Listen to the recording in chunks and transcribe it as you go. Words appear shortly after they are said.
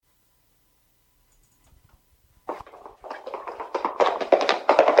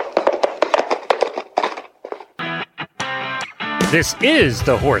This is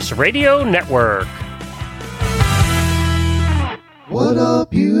the Horse Radio Network. What a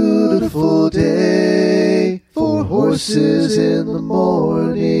beautiful day for horses in the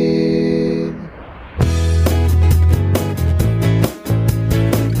morning.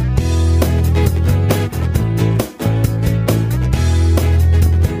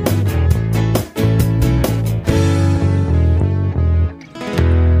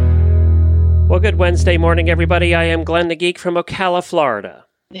 Well, good Wednesday morning, everybody. I am Glenn the Geek from Ocala, Florida.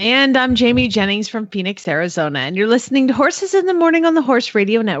 And I'm Jamie Jennings from Phoenix, Arizona. And you're listening to Horses in the Morning on the Horse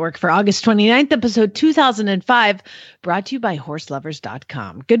Radio Network for August 29th, episode 2005, brought to you by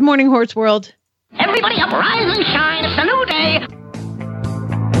HorseLovers.com. Good morning, Horse World. Everybody up, rise and shine. It's a new day.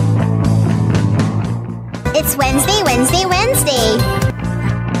 It's Wednesday.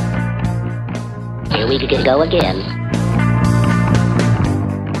 Here we go again.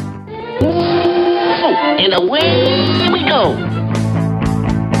 And away we go.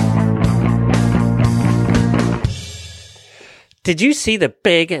 Did you see the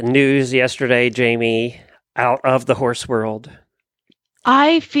big news yesterday, Jamie, out of the horse world?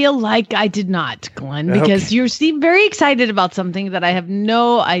 I feel like I did not, Glenn, because you seem very excited about something that I have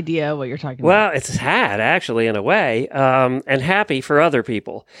no idea what you're talking about. Well, it's sad, actually, in a way, and happy for other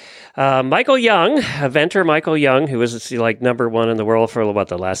people. Michael Young, eventer Michael Young, who was like number one in the world for,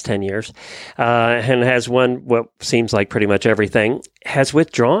 the last 10 years, and has won what seems like pretty much everything, has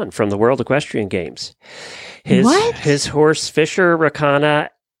withdrawn from the World Equestrian Games. His horse, Fisher Rakana,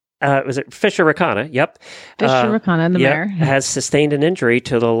 was it Fisher Rakana? Yep. Fisher Rakana, the mare. Has sustained an injury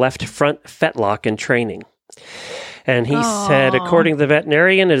to the left front fetlock in training. And he said, according to the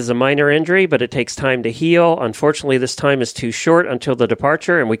veterinarian, it is a minor injury, but it takes time to heal. Unfortunately, this time is too short until the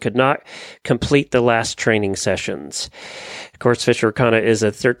departure, and we could not complete the last training sessions. Of course, Fisher Rakana is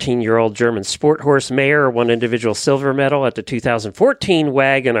a 13-year-old German sport horse mare, won individual silver medal at the 2014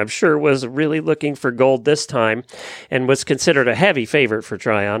 WAG, and I'm sure was really looking for gold this time, and was considered a heavy favorite for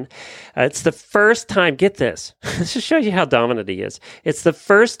Tryon. It's the first time, get this, this just shows you how dominant he is. It's the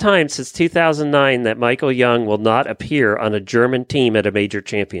first time since 2009 that Michael Young will not appear on a German team at a major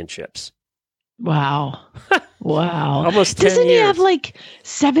championships. Wow. Wow. Almost 10 Doesn't years. he have like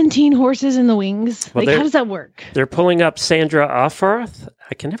 17 horses in the wings? Well, how does that work? They're pulling up Sandra Offarth.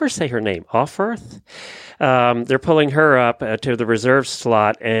 I can never say her name. Offarth? They're pulling her up to the reserve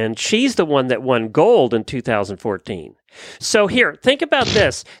slot, and she's the one that won gold in 2014. So here, think about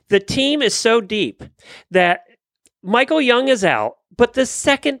this. The team is so deep that Michael Young is out, but the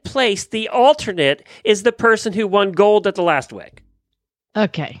second place, the alternate, is the person who won gold at the last WEG.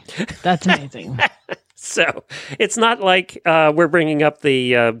 Okay. That's amazing. So it's not like we're bringing up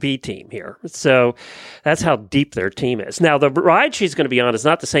the B team here. So that's how deep their team is. Now, the ride she's going to be on is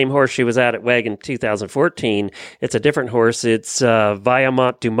not the same horse she was at WEG in 2014. It's a different horse. It's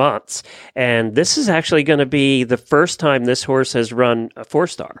Viamont Dumont's. And this is actually going to be the first time this horse has run a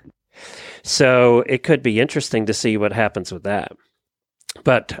 4-star. So it could be interesting to see what happens with that.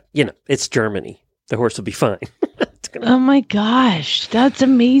 But, it's Germany. The horse will be fine. Oh my gosh, that's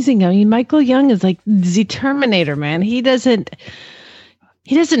amazing. I mean, Michael Young is like the Terminator, man. He doesn't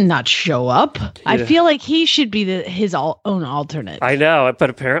not show up. Yeah. I feel like he should be his own alternate. I know, but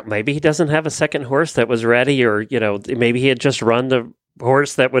apparently maybe he doesn't have a second horse that was ready, or, maybe he had just run the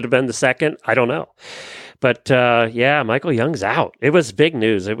horse that would have been the second. I don't know. But, Michael Young's out. It was big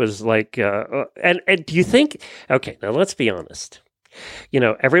news. It was like, and do you think, okay, now let's be honest.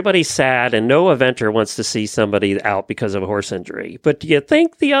 Everybody's sad, and no eventer wants to see somebody out because of a horse injury. But do you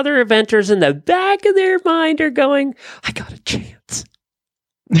think the other eventers in the back of their mind are going, I got a chance?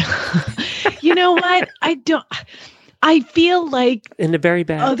 You know what? I don't. I feel like in the very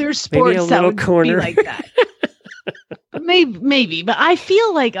back, other sports that would corner. Be like that. Maybe, but I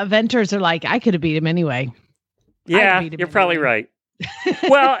feel like eventers are like, I could have beat him anyway. Yeah, you're probably right.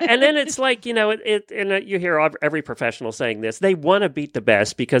 Well, and then it's like, you hear every professional saying this. They want to beat the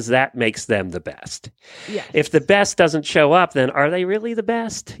best because that makes them the best. Yes. If the best doesn't show up, then are they really the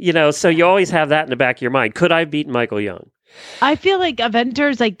best? So you always have that in the back of your mind. Could I beat Michael Young? I feel like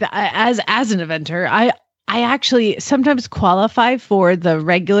eventers, as an eventer, I actually sometimes qualify for the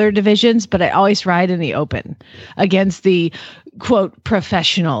regular divisions, but I always ride in the open against the quote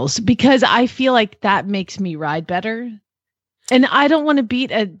professionals because I feel like that makes me ride better. And I don't want to beat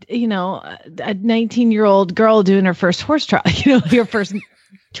a 19-year-old girl doing her first horse trial, your first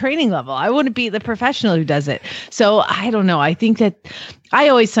training level. I want to be the professional who does it. So I don't know. I think that I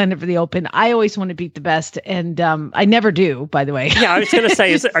always sign up for the Open. I always want to beat the best. And I never do, by the way. Yeah, I was going to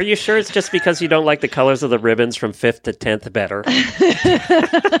say, are you sure it's just because you don't like the colors of the ribbons from 5th to 10th better?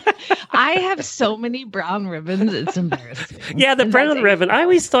 I have so many brown ribbons. It's embarrassing. Yeah, the brown ribbon. I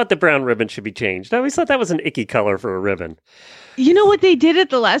always thought the brown ribbon should be changed. I always thought that was an icky color for a ribbon. You know what they did at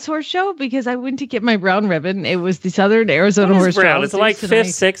the last horse show? Because I went to get my brown ribbon. It was the Southern Arizona Horse Show. Brown? It's like 5th,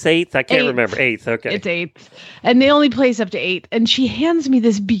 6th, 8th. I can't remember. 8th, okay. It's 8th. And they only place up to 8. And she hands me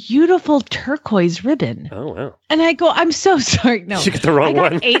this beautiful turquoise ribbon. Oh, wow. And I go, I'm so sorry. No. You got the wrong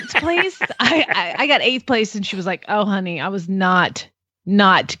one. 8th place. I got 8th place. And she was like, oh, honey, I was not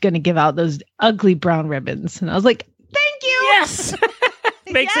going to give out those ugly brown ribbons. And I was like, thank you. Yes.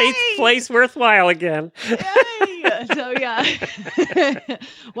 Makes 8th place worthwhile again. Yay. So, yeah.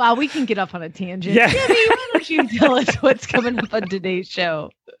 Wow, we can get off on a tangent. Yeah. Debbie, why don't you tell us what's coming up on today's show?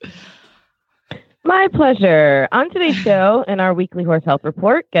 My pleasure. On today's show, in our weekly horse health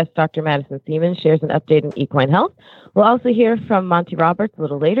report, guest Dr. Madison Seaman shares an update on equine health. We'll also hear from Monty Roberts a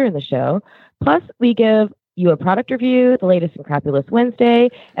little later in the show. Plus, we give you a product review, the latest in Crapulous Wednesday,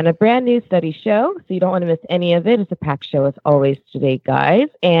 and a brand new study show. So you don't want to miss any of it. It's a packed show as always today, guys.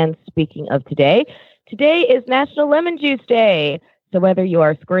 And speaking of today is National Lemon Juice Day. So whether you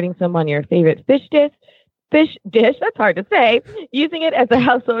are squirting some on your favorite fish dish, that's hard to say, using it as a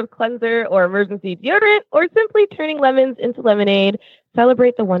household cleanser or emergency deodorant, or simply turning lemons into lemonade,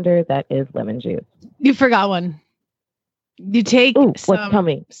 celebrate the wonder that is lemon juice. You forgot one. You take tell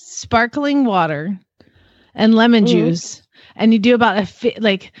me. Sparkling water and lemon juice, and you do about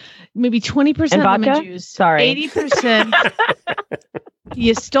maybe 20% lemon juice. Sorry. 80%.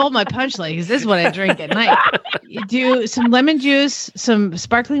 You stole my punchline because this is what I drink at night. You do some lemon juice, some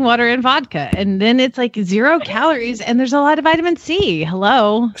sparkling water, and vodka, and then it's like 0 calories, and there's a lot of vitamin C.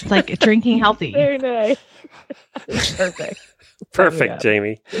 Hello. It's like drinking healthy. Very nice. Perfect. Perfect,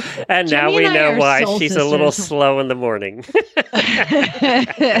 Jamie. And Jamie now we and I know are why soul she's a little sisters. slow in the morning.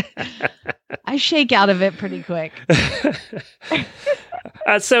 I shake out of it pretty quick.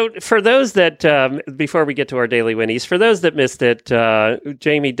 So for those that, before we get to our daily winnies, for those that missed it,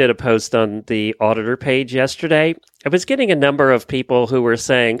 Jamie did a post on the auditor page yesterday. I was getting a number of people who were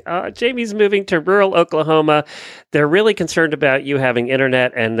saying, Jamie's moving to rural Oklahoma. They're really concerned about you having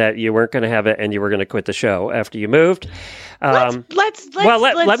internet and that you weren't going to have it and you were going to quit the show after you moved.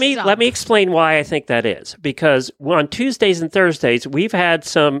 Let me explain why I think that is. Because on Tuesdays and Thursdays, we've had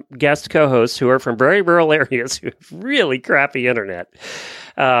some guest co-hosts who are from very rural areas who have really crappy internet.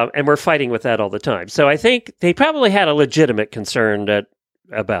 And we're fighting with that all the time. So I think they probably had a legitimate concern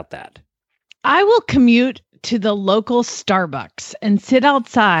about that. I will commute to the local Starbucks and sit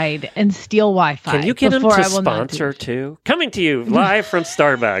outside and steal Wi-Fi. Can you get them to sponsor too? Coming to you live from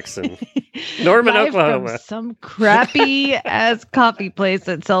Starbucks in Norman, live Oklahoma. From some crappy ass coffee place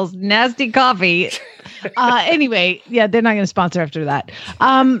that sells nasty coffee. Anyway, yeah, they're not going to sponsor after that.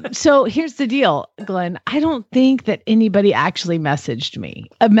 So here's the deal, Glenn. I don't think that anybody actually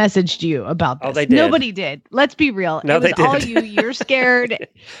messaged you about this. Oh, they did. Nobody did. Let's be real. No, it was they did. all you. You're scared.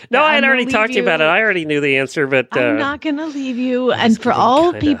 No, I had already talked to you about it. I already knew the answer, but I'm not going to leave you. And for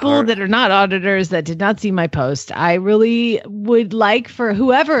all people that are not auditors that did not see my post, I really would like for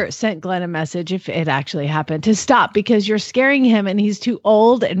whoever sent Glenn a message, if it actually happened, to stop, because you're scaring him and he's too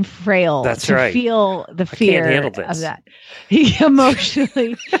old and frail to feel the fear of that. He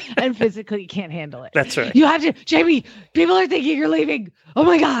emotionally and physically can't handle it. That's right. You have to, Jamie, people are thinking you're leaving. Oh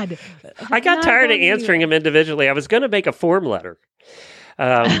my God. I got tired of answering him individually. I was going to make a form letter.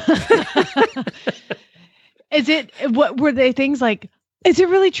 What were they things like, is it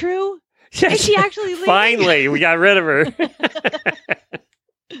really true? Is she actually leaving? Finally, we got rid of her.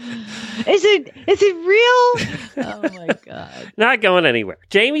 Is it real? Oh my God. Not going anywhere.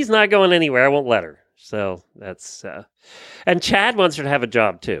 Jamie's not going anywhere. I won't let her. So that's and Chad wants her to have a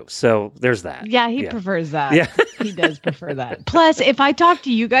job too. So there's that. Yeah, he prefers that. Yeah. He does prefer that. Plus, if I talk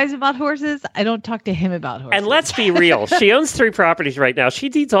to you guys about horses, I don't talk to him about horses. And let's be real. She owns 3 properties right now. She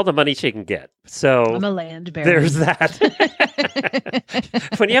needs all the money she can get. So I'm a land baron. There's that.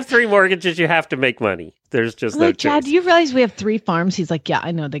 When you have 3 mortgages, you have to make money. There's just no choice. Chad, do you realize we have 3 farms? He's like, yeah,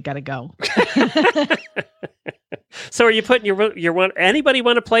 I know, they got to go. So are you putting your one? Anybody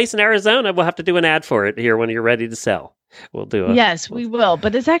want a place in Arizona? We'll have to do an ad for it here when you're ready to sell. We'll do it. Yes, we will.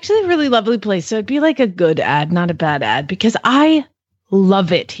 But it's actually a really lovely place. So it'd be like a good ad, not a bad ad, because I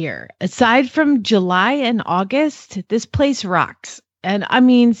love it here. Aside from July and August, this place rocks. And I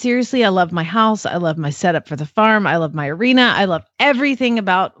mean, seriously, I love my house. I love my setup for the farm. I love my arena. I love everything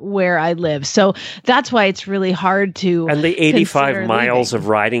about where I live. So that's why it's really hard to. And the 85 miles of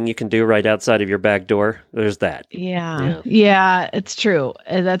riding you can do right outside of your back door. There's that. Yeah, it's true.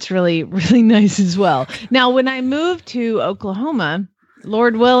 That's really, really nice as well. Now, when I moved to Oklahoma,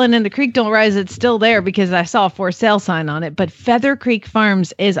 Lord willing and the creek don't rise, it's still there because I saw a for sale sign on it. But Feather Creek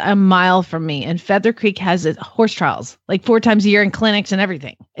Farms is a mile from me, and Feather Creek has horse trials like 4 times a year and clinics and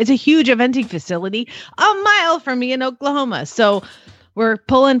everything. It's a huge eventing facility a mile from me in Oklahoma. So we're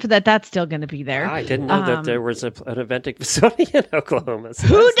pulling for that. That's still going to be there. I didn't know that there was an eventing facility in Oklahoma. So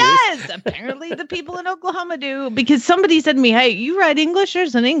who does? Apparently the people in Oklahoma do, because somebody said to me, hey, you ride English?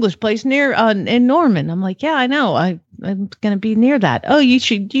 There's an English place near in Norman. I'm like, yeah, I know. I'm going to be near that. Oh, you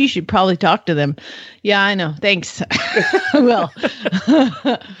should probably talk to them. Yeah, I know. Thanks. Well,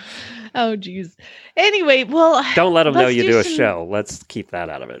 oh, geez. Anyway, well, don't let them know you do a show. Let's keep that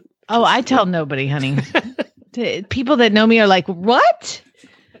out of it. Oh, I tell nobody, honey. People that know me are like, what?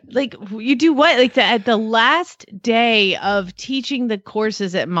 Like, you do what? Like, at the last day of teaching the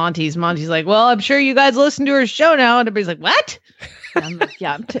courses at Monty's like, well, I'm sure you guys listen to her show now. And everybody's like, what? And I'm like,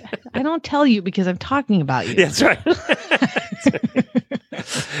 yeah, I don't tell you because I'm talking about you. That's right.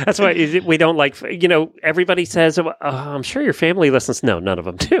 That's why we don't like, everybody says, I'm sure your family listens. No, none of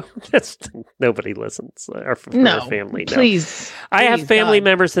them do. Nobody listens. Our family. Please. I have family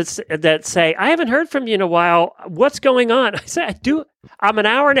members that say, I haven't heard from you in a while. What's going on? I say, I do. I'm an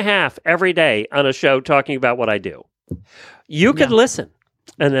hour and a half every day on a show talking about what I do. You could listen.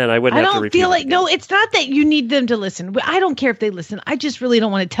 And then I wouldn't have to repeat it. I don't feel like, no, it's not that you need them to listen. I don't care if they listen. I just really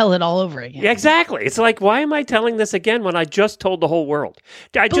don't want to tell it all over again. Yeah, exactly. It's like, why am I telling this again when I just told the whole world?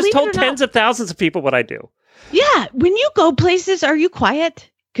 I just told tens of thousands of people what I do. Yeah. When you go places, are you quiet?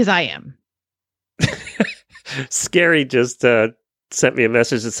 Because I am. Scary just sent me a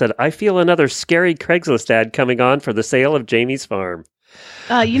message that said, I feel another scary Craigslist ad coming on for the sale of Jamie's farm.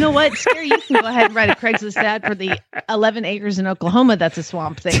 You know what, Scary? You can go ahead and write a Craigslist ad for the 11 acres in Oklahoma. That's a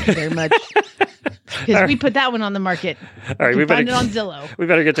swamp. Thank you very much. Because we put that one on the market. All right, we better find it on Zillow. We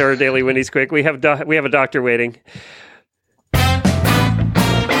better get to our daily Winnies quick. We have a doctor waiting.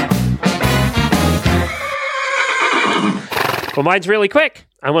 Well, mine's really quick.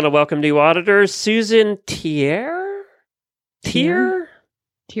 I want to welcome new auditors, Susan Thierry?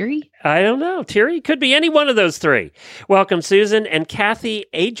 I don't know. Thierry? Could be any one of those three. Welcome, Susan. And Kathy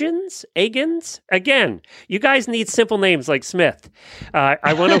Agins? Again, you guys need simple names like Smith.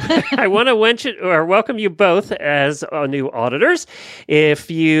 I want to welcome you both as new auditors.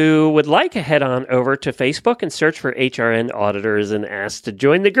 If you would like, head on over to Facebook and search for HRN Auditors and ask to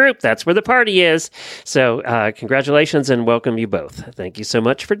join the group. That's where the party is. So congratulations and welcome you both. Thank you so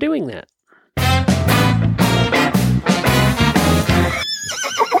much for doing that.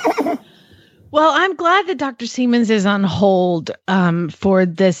 Well, I'm glad that Dr. Siemens is on hold for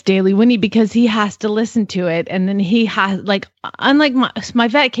this Daily Winnie because he has to listen to it. And then he has, unlike my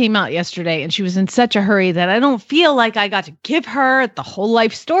vet came out yesterday and she was in such a hurry that I don't feel like I got to give her the whole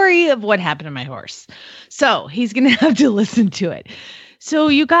life story of what happened to my horse. So he's going to have to listen to it. So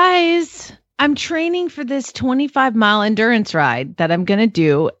you guys, I'm training for this 25-mile endurance ride that I'm going to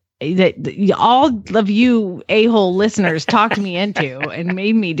do. That all of you a-hole listeners talked me into and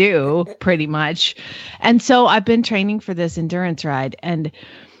made me do pretty much. And so I've been training for this endurance ride and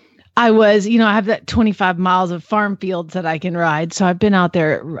I was, I have that 25 miles of farm fields that I can ride. So I've been out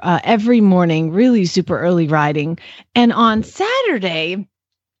there every morning, really super early riding. And on Saturday,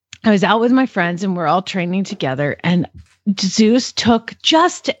 I was out with my friends and we're all training together and Zeus took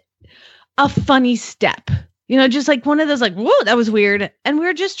just a funny step. Just like one of those, whoa, that was weird. And we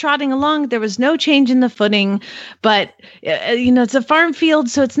were just trotting along. There was no change in the footing, but, it's a farm field.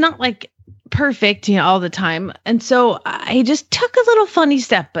 So it's not perfect, all the time. And so I just took a little funny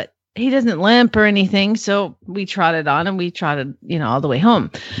step, but he doesn't limp or anything. So we trotted on and we trotted, all the way home.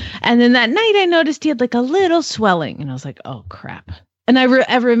 And then that night I noticed he had a little swelling and I was like, oh crap. And I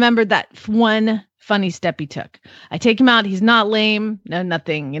remembered that one funny step he took. I take him out. He's not lame. No,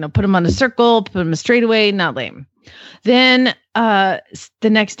 nothing. Put him on a circle, put him straight away. Not lame. Then the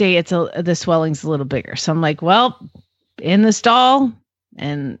next day, the swelling's a little bigger. So I'm like, well, in the stall,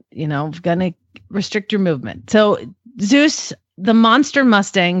 and gonna restrict your movement. So Zeus, the monster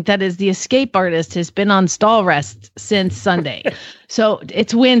Mustang that is the escape artist, has been on stall rest since Sunday. So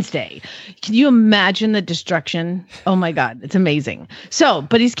it's Wednesday. Can you imagine the destruction? Oh my God, it's amazing. So,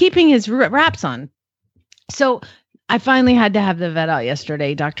 but he's keeping his wraps on. So I finally had to have the vet out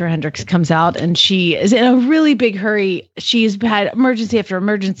yesterday. Dr. Hendricks comes out and she is in a really big hurry. She's had emergency after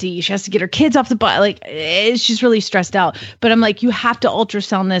emergency. She has to get her kids off the bus. Like, she's really stressed out. But I'm like, you have to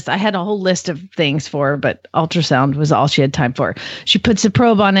ultrasound this. I had a whole list of things for her, but ultrasound was all she had time for. She puts the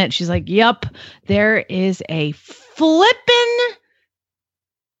probe on it. She's like, yep, there is a flippin'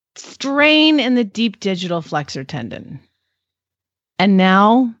 strain in the deep digital flexor tendon. And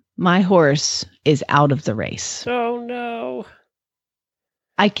now my horse is out of the race. Oh, no.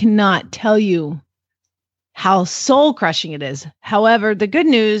 I cannot tell you how soul crushing it is. However, the good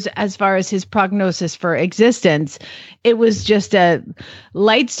news, as far as his prognosis for existence, it was just a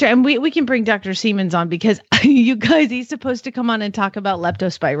light strain. And we can bring Dr. Siemens on because you guys, he's supposed to come on and talk about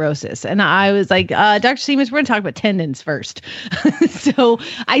leptospirosis. And I was like, Dr. Siemens, we're going to talk about tendons first. So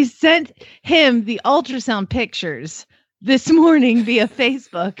I sent him the ultrasound pictures this morning via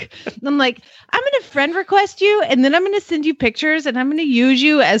Facebook. I'm like, I'm going to friend request you, and then I'm going to send you pictures, and I'm going to use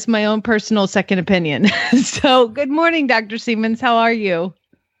you as my own personal second opinion. So good morning, Dr. Siemens. How are you?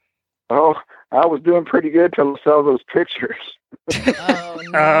 Oh, I was doing pretty good till I saw those pictures. Oh,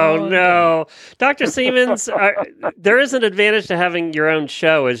 no. Oh, no. Dr. Siemens, there is an advantage to having your own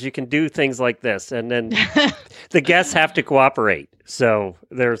show as you can do things like this, and then the guests have to cooperate. So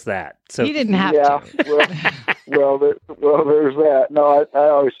there's that. So you didn't have to. Well, there's that. No,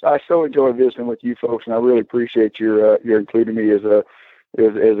 I so enjoy visiting with you folks, and I really appreciate your including me as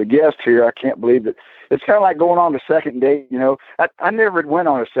a guest here. I can't believe it. It's kind of like going on a second date. You know, I never went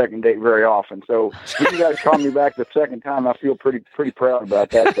on a second date very often. So when you guys call me back the second time, I feel pretty proud about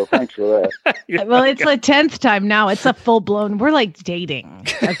that. So thanks for that. Well, it's the 10th time now. It's a full blown. We're like dating.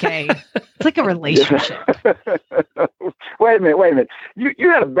 Okay, it's like a relationship. Wait a minute. You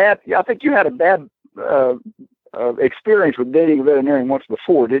had a bad. I think you had a bad experience with dating a veterinarian once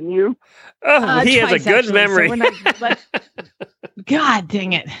before, didn't you? Oh, he has a good memory. So God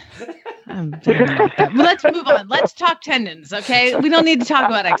dang it. But let's move on. Let's talk tendons, okay? We don't need to talk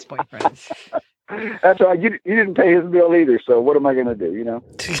about ex-boyfriends. That's right. You didn't pay his bill either, so what am I going to do, you know?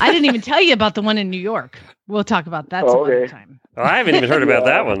 I didn't even tell you about the one in New York. We'll talk about that some other time. Well, I haven't even heard about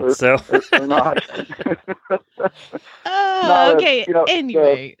that one, so. Or not. Okay, you know,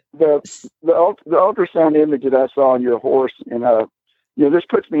 anyway. The ultrasound image that I saw on your horse, and this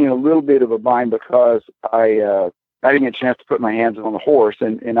puts me in a little bit of a bind because I didn't get a chance to put my hands on the horse,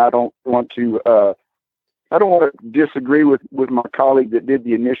 and I don't want to disagree with my colleague that did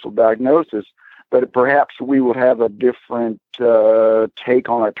the initial diagnosis, but perhaps we will have a different take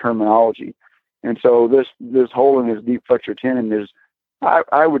on our terminology. And so this hole in his deep flexor tendon is,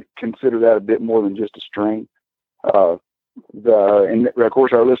 I would consider that a bit more than just a strain. And of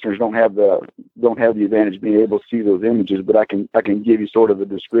course our listeners don't have the advantage of being able to see those images, but I can give you sort of a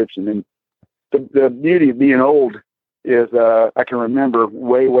description. And the beauty of being old is I can remember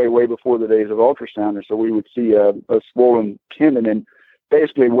way before the days of ultrasound, and so we would see a swollen tendon, and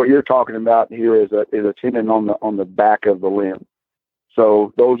basically what you're talking about here is a tendon on the back of the limb.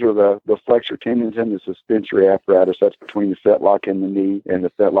 So those are the flexor tendons and the suspensory apparatus. That's between the fetlock in the knee and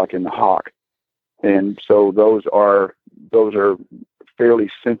the fetlock in the hock. And so those are fairly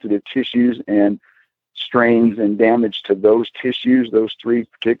sensitive tissues, and strains and damage to those tissues, those three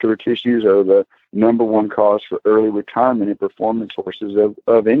particular tissues, are the number one cause for early retirement in performance horses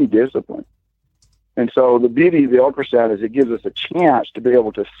of any discipline. And so the beauty of the ultrasound is it gives us a chance to be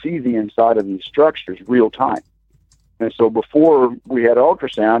able to see the inside of these structures real time. And so before we had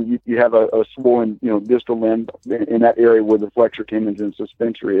ultrasound, you have a swollen, distal limb in that area where the flexor tendons and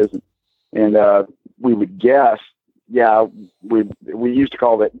suspensory is. And we would guess, we used to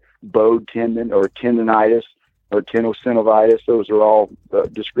call that bowed tendon or tendonitis or tenosynovitis. Those are all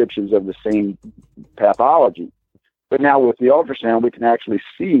descriptions of the same pathology. But now with the ultrasound, we can actually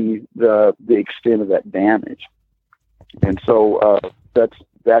see the extent of that damage. And so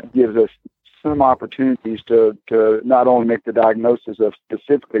that gives us some opportunities to not only make the diagnosis of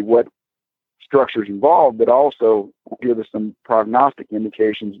specifically what structures involved, but also give us some prognostic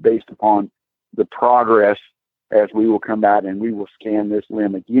indications based upon the progress as we will come out and we will scan this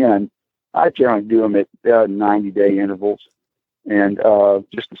limb again. I generally do them at 90-day intervals, and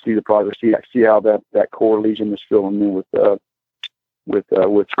just to see the progress, see how that core lesion is filling in with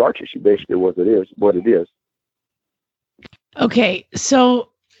scar tissue, basically what it is. Okay, so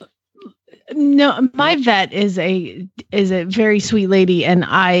no, my vet is a very sweet lady, and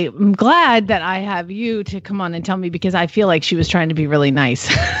I'm glad that I have you to come on and tell me, because I feel like she was trying to be really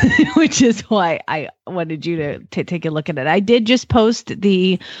nice, which is why I wanted you to take a look at it. I did just post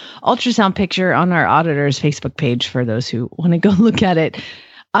the ultrasound picture on our auditor's Facebook page for those who want to go look at it.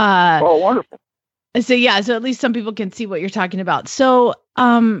 Oh, wonderful. So at least some people can see what you're talking about. So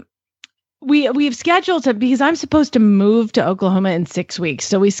we've scheduled to, because I'm supposed to move to Oklahoma in 6 weeks.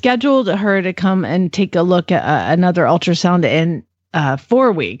 So we scheduled her to come and take a look at another ultrasound in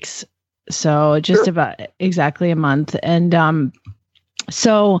 4 weeks. So just about exactly a month. And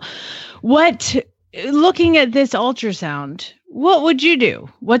so looking at this ultrasound, what would you do?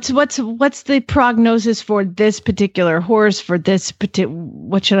 What's the prognosis for this particular horse, for this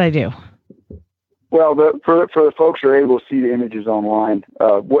what should I do? Well, for the folks who are able to see the images online,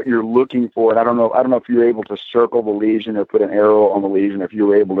 what you're looking for, and I don't know if you're able to circle the lesion or put an arrow on the lesion, if you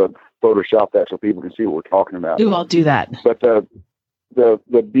were able to Photoshop that so people can see what we're talking about. I'll do that. But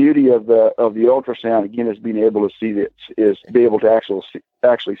the beauty of the ultrasound, again, is being able to see is be able to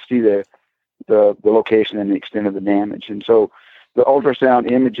actually see the location and the extent of the damage. And so the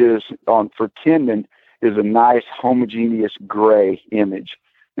ultrasound images for tendon is a nice homogeneous gray image.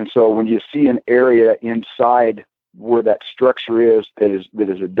 And so when you see an area inside where that structure is that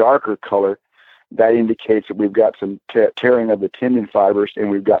is a darker color, that indicates that we've got some tearing of the tendon fibers and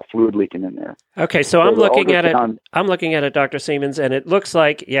we've got fluid leaking in there. Okay, so I'm looking at it. I'm looking at it, Dr. Siemens, and it looks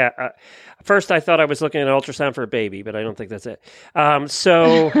like, first I thought I was looking at an ultrasound for a baby, but I don't think that's it.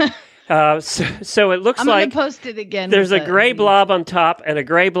 So it looks I'm like gonna post it again. There's a gray blob on top and a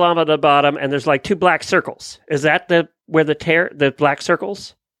gray blob on the bottom, and there's like two black circles. Is that where the black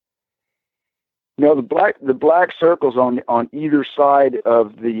circles? No, the black circles on either side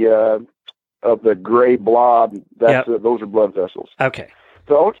of the gray blob. Those are blood vessels. Okay.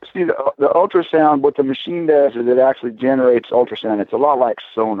 So the ultrasound, what the machine does is it actually generates ultrasound. It's a lot like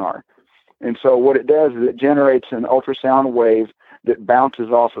sonar, and so what it does is it generates an ultrasound wave that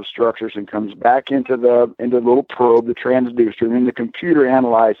bounces off of structures and comes back into the little probe, the transducer, and then the computer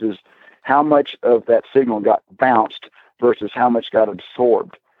analyzes how much of that signal got bounced versus how much got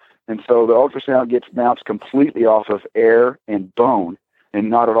absorbed. And so the ultrasound gets bounced completely off of air and bone and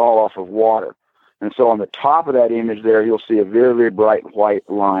not at all off of water. And so on the top of that image there, you'll see a very, very bright white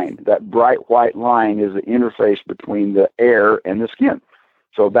line. That bright white line is the interface between the air and the skin.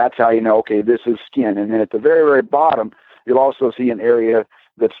 So that's how you know, okay, this is skin. And then at the very, very bottom, you'll also see an area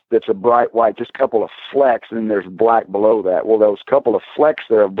that's a bright white, just a couple of flecks, and then there's black below that. Well, those couple of flecks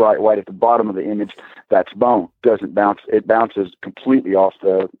there of bright white at the bottom of the image, that's bone. Doesn't bounce. It bounces completely off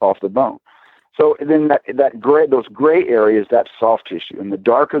the bone. So then those gray areas, that's soft tissue, and the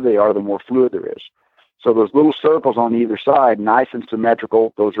darker they are, the more fluid there is. So those little circles on either side, nice and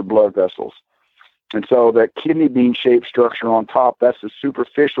symmetrical, those are blood vessels. And so that kidney bean shaped structure on top, that's the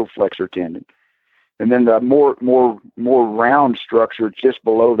superficial flexor tendon. And then the more round structure just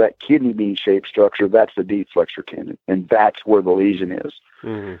below that kidney bean shaped structure, that's the deep flexor tendon, and that's where the lesion is.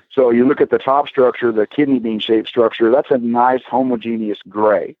 Mm-hmm. So you look at the top structure, the kidney bean shaped structure, that's a nice homogeneous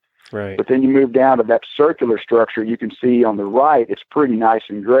gray. Right. But then you move down to that circular structure, you can see on the right it's pretty nice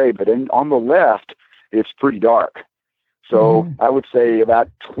and gray, but on the left it's pretty dark. So I would say about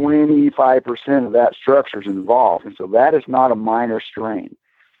 25% of that structure is involved, and so that is not a minor strain.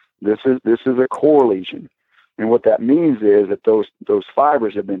 This is a core lesion, and what that means is that those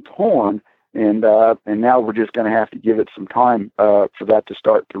fibers have been torn, and now we're just going to have to give it some time for that to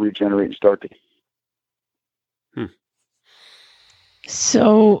start to regenerate and start to.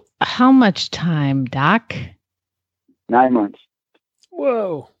 So, how much time, Doc? 9 months.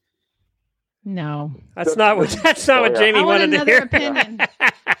 Whoa. No, that's not what Jamie wanted to hear. Opinion.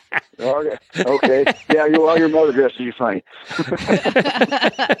 Okay. Yeah, your mother dressed you funny.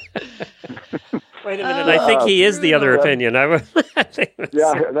 Wait a minute. I think he is the other opinion. Yeah, that's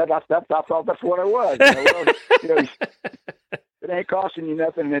what it was. It ain't costing you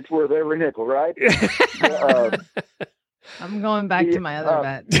nothing, and it's worth every nickel, right? I'm going back to my other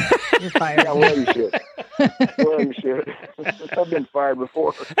bet. You're fired. Yeah, well, you should. I've been fired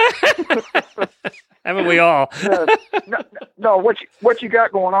before. Haven't we all? No. What you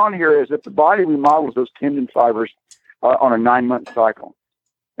got going on here is that the body remodels those tendon fibers on a 9-month cycle,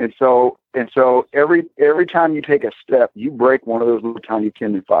 and so every time you take a step, you break one of those little tiny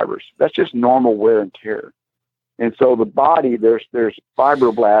tendon fibers. That's just normal wear and tear. And so the body, there's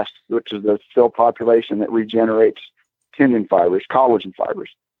fibroblasts, which is the cell population that regenerates tendon fibers, collagen fibers,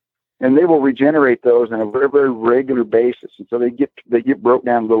 and they will regenerate those on a very, very regular basis. And so they get broke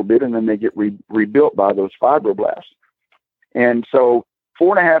down a little bit, and then they get rebuilt by those fibroblasts. And so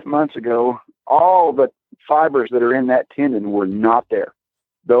 4.5 months ago, all the fibers that are in that tendon were not there.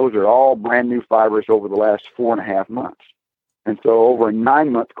 Those are all brand new fibers over the last 4.5 months. And so over a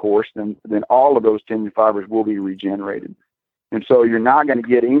 9-month course, then all of those tendon fibers will be regenerated. And so you're not going to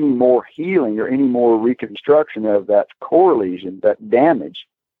get any more healing or any more reconstruction of that core lesion, that damage,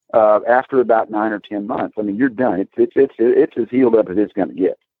 after about 9 or 10 months. I mean, you're done. It's as healed up as it's going to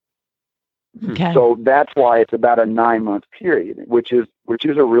get. Okay. So that's why it's about a 9-month period, which is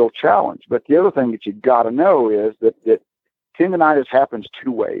a real challenge. But the other thing that you got to know is that tendonitis happens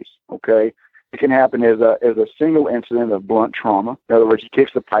two ways. Okay, it can happen as a single incident of blunt trauma. In other words, he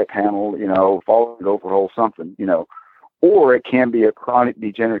kicks the pipe handle, falls in an overhaul, something, or it can be a chronic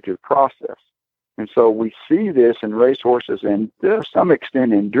degenerative process. And so we see this in racehorses and to some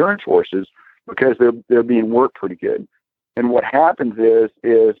extent endurance horses because they're being worked pretty good. And what happens is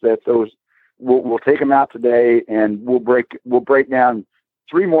that those we'll take them out today and we'll break down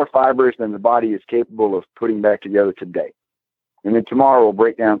 3 more fibers than the body is capable of putting back together today. And then tomorrow we'll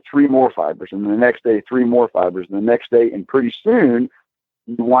break down 3 more fibers, and the next day 3 more fibers, and the next day, and pretty soon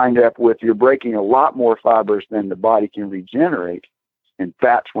you wind up with you're breaking a lot more fibers than the body can regenerate, and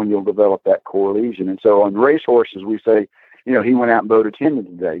that's when you'll develop that core lesion. And so on racehorses we say, he went out and bowed a tendon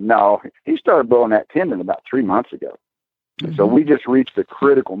today. No, he started bowing that tendon about 3 months ago. Mm-hmm. So we just reached the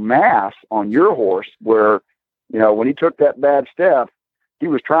critical mass on your horse where, when he took that bad step, he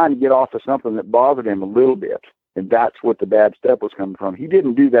was trying to get off of something that bothered him a little bit. And that's what the bad step was coming from. He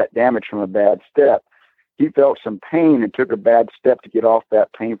didn't do that damage from a bad step. He felt some pain and took a bad step to get off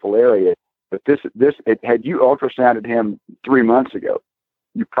that painful area. But had you ultrasounded him 3 months ago,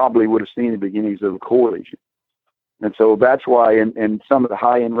 you probably would have seen the beginnings of a core lesion. And so that's why in some of the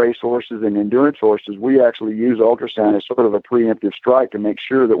high-end race horses and endurance horses, we actually use ultrasound as sort of a preemptive strike to make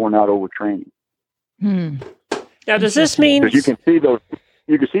sure that we're not overtraining. Now, does this mean... Because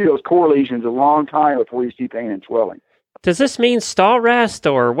you can see those core lesions a long time before you see pain and swelling. Does this mean stall rest,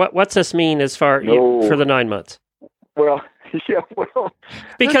 or what's this mean as far for the 9 months? Well, yeah,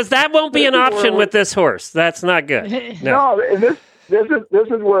 because that won't be an option with this horse. That's not good. No, and this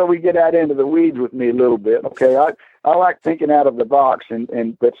is where we get out into the weeds with me a little bit. Okay, I like thinking out of the box,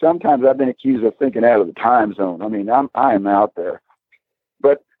 but sometimes I've been accused of thinking out of the time zone. I mean, I am out there,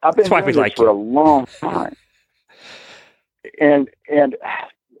 but I've been doing this for a long time, and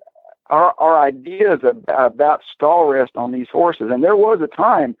our ideas about stall rest on these horses, and there was a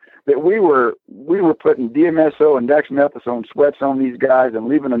time that we were putting DMSO and dexamethasone sweats on these guys and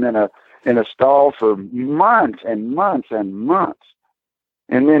leaving them in a stall for months and months and months.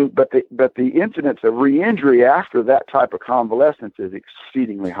 And then, but the incidence of re-injury after that type of convalescence is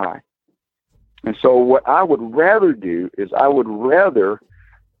exceedingly high. And so what I would rather do is I would rather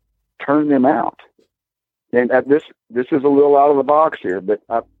turn them out. And this is a little out of the box here, but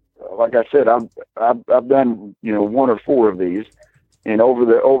like I said, I've done 1 or 4 of these, and over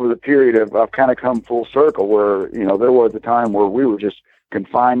the period of I've kind of come full circle where there was a time where we were just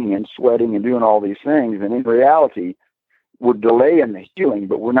confining and sweating and doing all these things, and in reality, we're delaying the healing,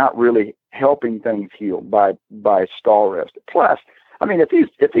 but we're not really helping things heal by stall rest. Plus, I mean, if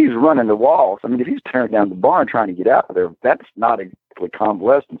he's running the walls, I mean, if he's tearing down the barn trying to get out of there, that's not exactly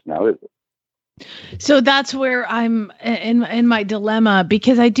convalescence now, is it? So that's where I'm in my dilemma,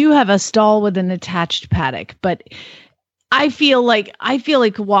 because I do have a stall with an attached paddock, but I feel like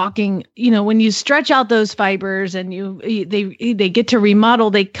walking, when you stretch out those fibers and they get to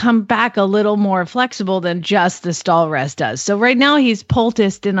remodel, they come back a little more flexible than just the stall rest does. So right now he's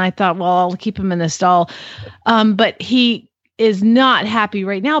poulticed, and I thought, well, I'll keep him in the stall. But he is not happy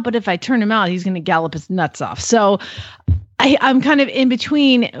right now, but if I turn him out, he's going to gallop his nuts off. So I'm kind of in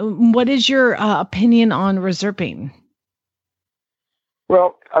between. What is your opinion on reserping?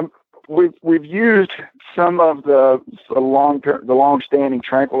 Well, we've used some of the long-standing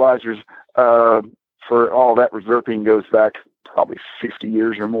tranquilizers for all that. Reserping goes back probably 50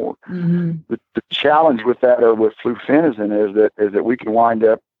 years or more. Mm-hmm. The challenge with that, or with flufenazine, is that we can wind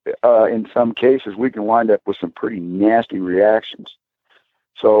up in some cases with some pretty nasty reactions.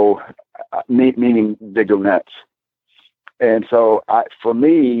 So, meaning they go nuts. And so, for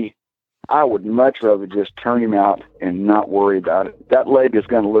me, I would much rather just turn him out and not worry about it. That leg is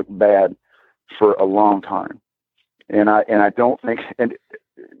going to look bad for a long time. And I don't think, and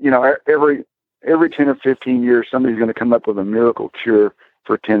every 10 or 15 years, somebody's going to come up with a miracle cure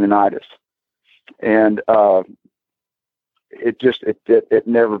for tendonitis. And it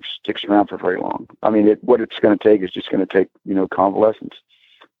never sticks around for very long. I mean, what it's going to take is just going to take, convalescence.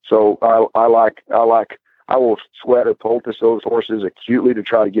 So I will sweat or poultice those horses acutely to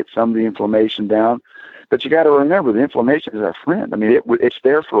try to get some of the inflammation down. But you got to remember, the inflammation is our friend. I mean, it's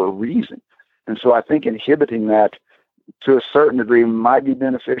there for a reason. And so I think inhibiting that to a certain degree might be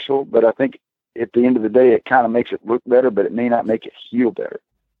beneficial, but I think at the end of the day, it kind of makes it look better, but it may not make it heal better.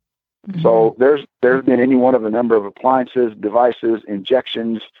 Mm-hmm. So there's been any one of a number of appliances, devices,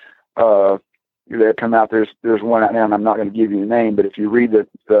 injections, that come out. There's one out now, and I'm not going to give you the name, but if you read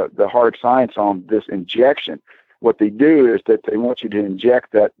the hard science on this injection, what they do is that they want you to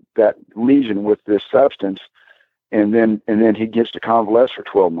inject that lesion with this substance, and then he gets to convalesce for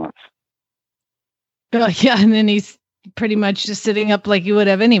 12 months. Yeah, and then he's pretty much just sitting up like you would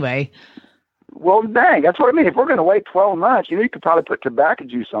have anyway. Well, dang, that's what I mean. If we're going to wait 12 months, you could probably put tobacco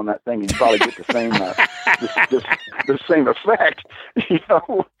juice on that thing and probably get the same the same effect.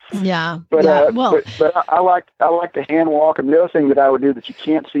 Yeah. But well, but I like the hand walk. And the other thing that I would do that you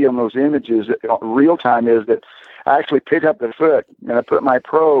can't see on those images real time is that I actually pick up the foot and I put my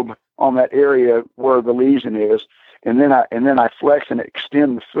probe on that area where the lesion is, and then I flex and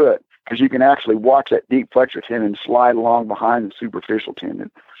extend the foot, because you can actually watch that deep flexor tendon slide along behind the superficial tendon.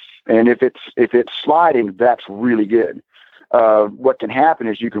 And if it's sliding, that's really good. What can happen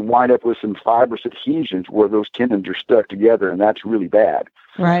is you can wind up with some fibrous adhesions where those tendons are stuck together, and that's really bad.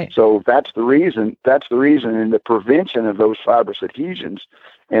 Right. So that's the reason in the prevention of those fibrous adhesions,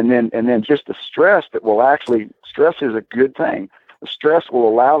 and then just the stress stress is a good thing. The stress will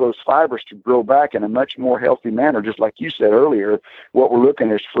allow those fibers to grow back in a much more healthy manner. Just like you said earlier, what we're looking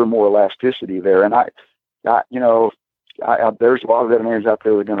is for more elasticity there. And there's a lot of veterinarians out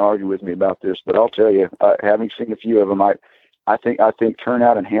there that are going to argue with me about this, but I'll tell you, having seen a few of them, I think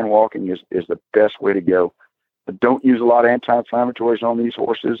turnout and hand walking is the best way to go. But don't use a lot of anti-inflammatories on these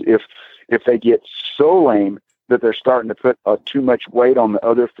horses. If they get so lame that they're starting to put too much weight on the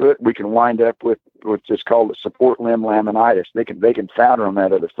other foot, we can wind up with what's just called a support limb laminitis. They can founder on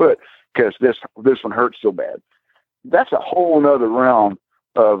that other foot because this one hurts so bad. That's a whole other realm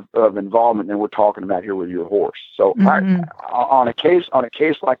of involvement than we're talking about here with your horse. So on a case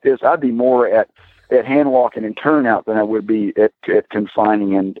like this, I'd be more at hand walking and turnout than I would be at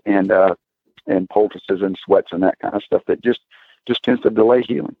confining and poultices and sweats and that kind of stuff that just tends to delay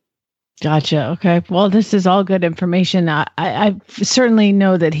healing. Gotcha. Okay. Well, this is all good information. I certainly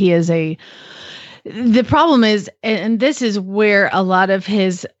know that he is the problem is, and this is where a lot of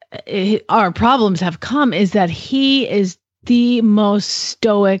our problems have come, is that he is the most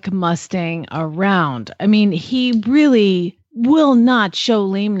stoic Mustang around. I mean, he really will not show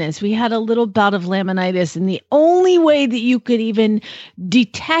lameness. We had a little bout of laminitis, and the only way that you could even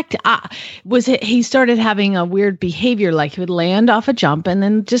detect was he started having a weird behavior, like he would land off a jump and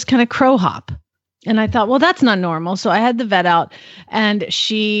then just kind of crow hop. And I thought, well, that's not normal. So I had the vet out, and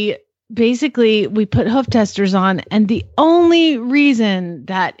we put hoof testers on, and the only reason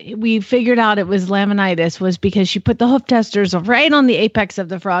that we figured out it was laminitis was because she put the hoof testers right on the apex of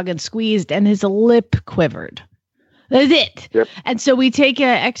the frog and squeezed, and his lip quivered. That's it. Yep. And so we take an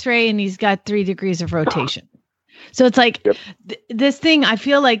x-ray, and he's got 3 degrees of rotation. So it's like this thing, I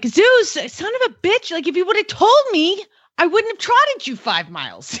feel like, Zeus, son of a bitch, like if you would have told me, I wouldn't have trotted you 5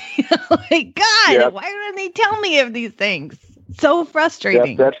 miles. Like, God, why didn't they tell me of these things? So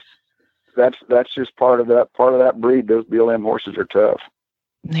frustrating. That's just part of that breed. Those BLM horses are tough.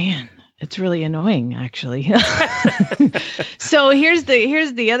 Man, it's really annoying, actually. So here's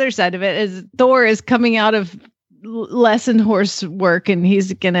the other side of it: is Thor is coming out of lesson horse work, and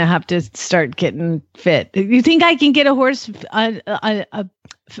he's gonna have to start getting fit. You think I can get a horse, a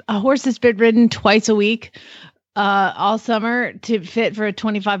horse that's been ridden twice a week, all summer, to fit for a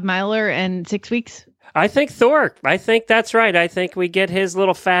 25 miler in 6 weeks? I think that's right. I think we get his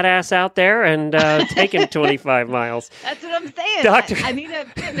little fat ass out there and take him 25 miles. That's what I'm saying. I need a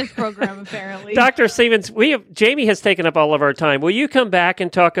fitness program, apparently. Dr. Siemens, Jamie has taken up all of our time. Will you come back and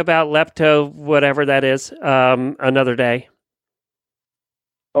talk about lepto, whatever that is, another day?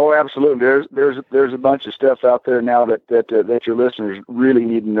 Oh, absolutely. There's a bunch of stuff out there now that your listeners really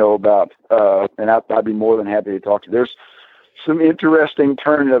need to know about, and I'd be more than happy to talk to you. There's some interesting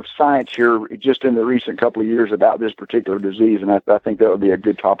turn of science here just in the recent couple of years about this particular disease, and I think that would be a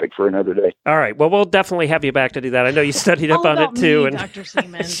good topic for another day. All right. Well, we'll definitely have you back to do that. I know you studied up on it too, and Dr.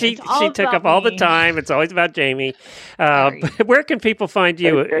 Seaman. she took up all the time. It's always about Jamie. Where can people find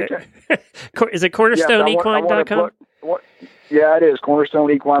you? Is it cornerstoneequine.com? Yeah, it is.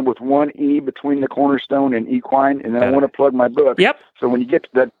 Cornerstone Equine with one E between the cornerstone and equine. And then I want to plug my book. Yep. So when you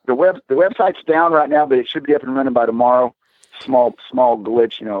get to the website's down right now, but it should be up and running by tomorrow. Small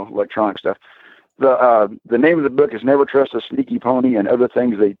glitch, electronic stuff. The name of the book is Never Trust a Sneaky Pony and Other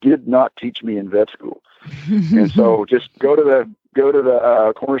Things They Did Not Teach Me in Vet School. And so just go to the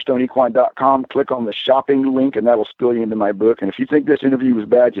cornerstoneequine.com, click on the shopping link, and that'll spill you into my book. And if you think this interview was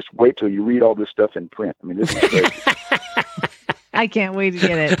bad, just wait till you read all this stuff in print. I mean, this is great. I can't wait to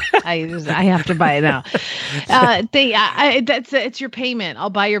get it. I have to buy it now. It's your payment. I'll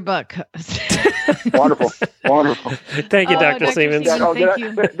buy your book. Wonderful. Thank you, Dr. Siemens. Thank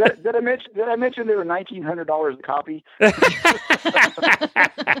you. Did I mention they were $1,900 a copy?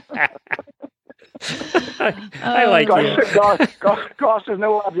 I like you. Cost is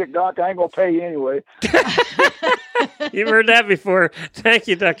no object, Doc. I ain't gonna pay you anyway. You've heard that before. Thank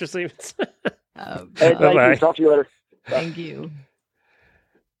you, Dr. Siemens. Hey, thank Bye-bye. you. Talk to you later. Thank you.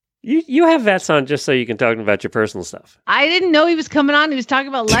 You have vets on just so you can talk about your personal stuff. I didn't know he was coming on. He was talking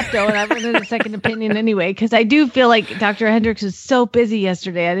about lepto, and I wanted a second opinion anyway, because I do feel like Dr. Hendricks was so busy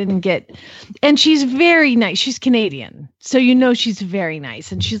yesterday. I didn't get, and she's very nice. She's Canadian, so she's very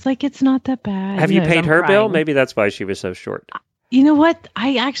nice. And she's like, it's not that bad. Have you paid her bill? Maybe that's why she was so short. You know what?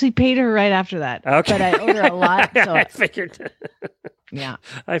 I actually paid her right after that. Okay. But I owed her a lot. So I figured. Yeah.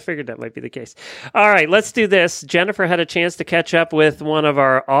 I figured that might be the case. All right, let's do this. Jennifer had a chance to catch up with one of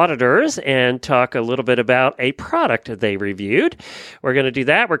our auditors and talk a little bit about a product they reviewed. We're going to do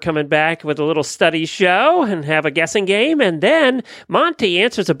that. We're coming back with a little study show and have a guessing game. And then Monty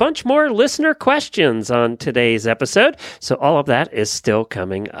answers a bunch more listener questions on today's episode. So all of that is still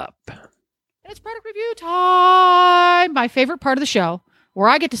coming up. It's product review time, my favorite part of the show, where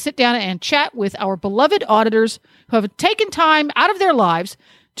I get to sit down and chat with our beloved auditors who have taken time out of their lives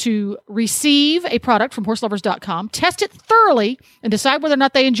to receive a product from horselovers.com, test it thoroughly, and decide whether or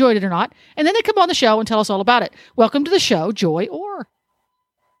not they enjoyed it or not. And then they come on the show and tell us all about it. Welcome to the show, Joy Orr.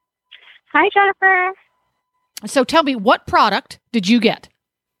 Hi, Jennifer. So tell me, what product did you get?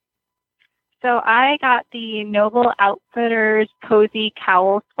 So I got the Noble Outfitters Cozy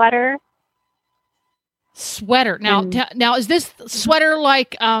Cowl Sweater. Sweater. Now is this sweater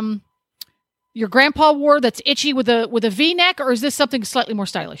like your grandpa wore that's itchy with a V-neck, or is this something slightly more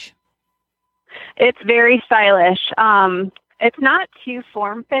stylish? It's very stylish. It's not too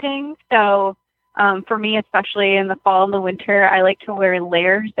form-fitting, so for me, especially in the fall and the winter, I like to wear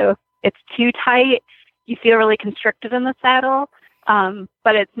layers. So if it's too tight, you feel really constricted in the saddle,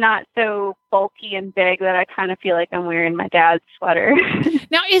 but it's not so bulky and big that I kind of feel like I'm wearing my dad's sweater.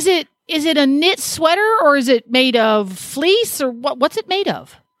 Now, is it a knit sweater, or is it made of fleece, or what's it made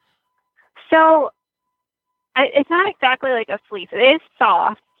of? So it's not exactly like a fleece. It is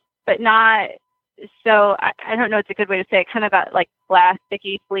soft, but not so, I don't know, it's a good way to say it, kind of that like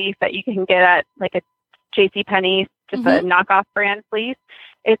plasticky fleece that you can get at like a JCPenney, just a knockoff brand fleece.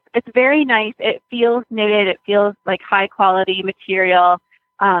 It's very nice. It feels knitted. It feels like high quality material.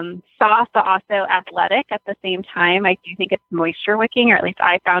 Soft, but also athletic at the same time. I do think it's moisture wicking, or at least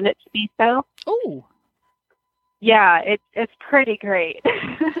I found it to be so. Oh, yeah, it's pretty great.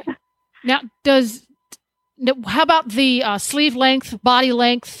 Now, how about the sleeve length, body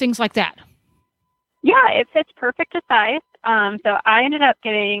length, things like that? Yeah, it fits perfect to size. So I ended up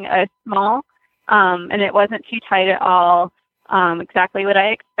getting a small, and it wasn't too tight at all. Exactly what I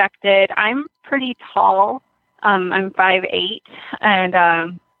expected. I'm pretty tall. I'm 5'8",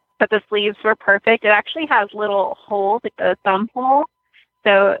 and but the sleeves were perfect. It actually has little holes, like the thumb hole.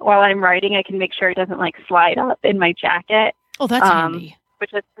 So while I'm riding, I can make sure it doesn't like slide up in my jacket. Oh, that's handy.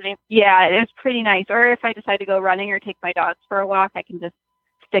 Which is it's pretty nice. Or if I decide to go running or take my dogs for a walk, I can just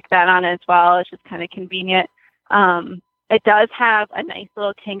stick that on as well. It's just kind of convenient. It does have a nice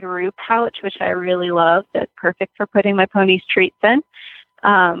little kangaroo pouch, which I really love. That's perfect for putting my pony's treats in.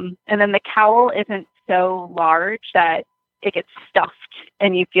 And then the cowl isn't so large that it gets stuffed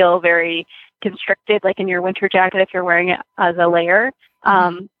and you feel very constricted, like in your winter jacket if you're wearing it as a layer.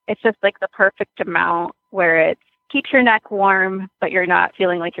 It's just like the perfect amount where it keeps your neck warm, but you're not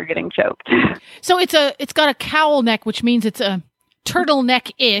feeling like you're getting choked. So it's got a cowl neck, which means it's a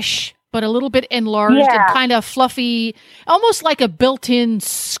turtleneck-ish, but a little bit enlarged and kind of fluffy, almost like a built-in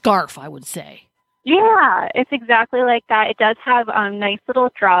scarf, I would say. Yeah, it's exactly like that. It does have nice little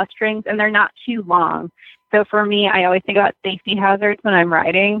drawstrings, and they're not too long. So for me, I always think about safety hazards when I'm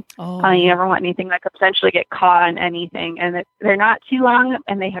riding. You never want anything that could potentially get caught on anything. And they're not too long,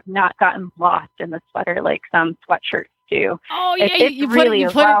 and they have not gotten lost in the sweater like some sweatshirts do. Oh,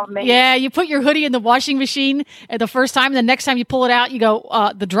 yeah. You put your hoodie in the washing machine at the first time, and the next time you pull it out, you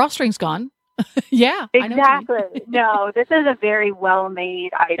go, the drawstring's gone. Yeah. Exactly. No, this is a very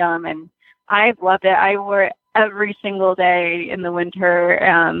well-made item, and I've loved it. I wore it every single day in the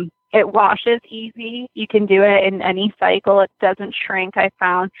winter. It washes easy. You can do it in any cycle. It doesn't shrink, I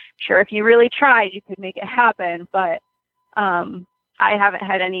found. Sure, if you really tried, you could make it happen. But I haven't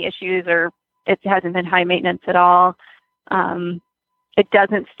had any issues, or it hasn't been high maintenance at all. It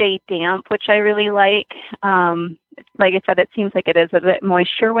doesn't stay damp, which I really like. Like I said, it seems like it is a bit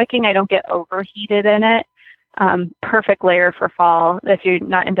moisture wicking. I don't get overheated in it. perfect layer for fall. If you're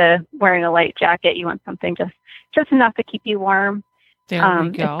not into wearing a light jacket, you want something just enough to keep you warm. There we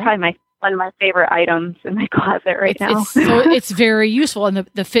go. It's probably one of my favorite items in my closet right now. It's very useful, and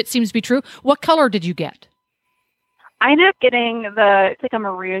the fit seems to be true. What color did you get? I ended up getting it's like a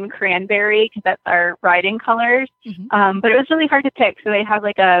maroon cranberry because that's our riding colors. But it was really hard to pick. So they have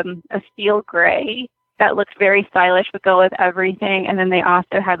like a steel gray that looks very stylish, would go with everything. And then they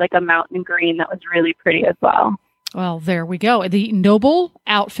also had like a mountain green that was really pretty as well. Well, there we go. The Noble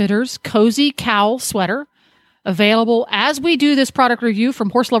Outfitters Cozy Cowl Sweater, available as we do this product review from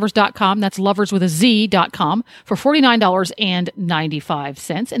horselovers.com. That's lovers with a Z.com for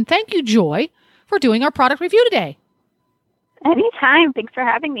 $49.95. And thank you, Joy, for doing our product review today. Anytime. Thanks for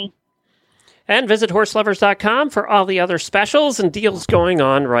having me. And visit horselovers.com for all the other specials and deals going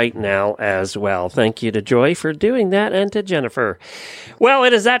on right now as well. Thank you to Joy for doing that, and to Jennifer. Well,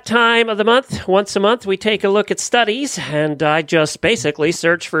 it is that time of the month. Once a month, we take a look at studies, and I just basically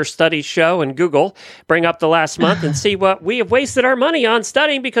search for studies show in Google, bring up the last month, and see what we have wasted our money on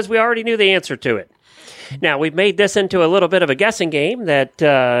studying because we already knew the answer to it. Now, we've made this into a little bit of a guessing game that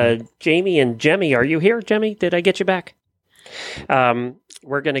Jamie and Jemmy, are you here, Jemmy? Did I get you back?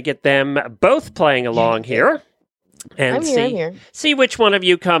 We're going to get them both playing along here and I'm here. see which one of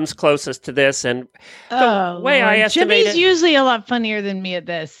you comes closest to this. And the way I estimate Jimmy's usually a lot funnier than me at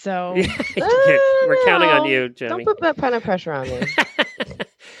this, so we're counting on you, Jimmy. Don't put that kind of pressure on me.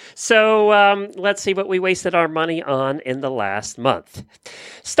 So let's see what we wasted our money on in the last month.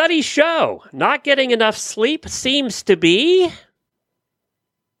 Studies show not getting enough sleep seems to be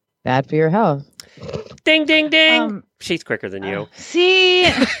Bad for your health. Ding, ding, ding. She's quicker than you. See,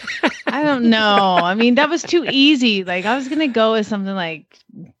 I don't know. I mean, that was too easy. Like, I was going to go with something like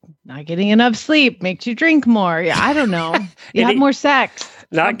not getting enough sleep makes you drink more. I don't know. You have more sex.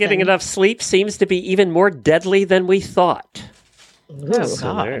 Not getting enough sleep seems to be even more deadly than we thought. Oh,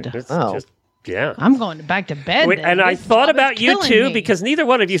 God. Yeah. I'm going back to bed. And I thought about you too, because neither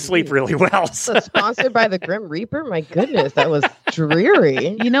one of you sleep really well. So. Sponsored by the Grim Reaper? My goodness, that was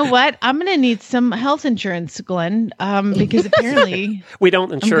dreary. You know what? I'm going to need some health insurance, Glenn, because apparently we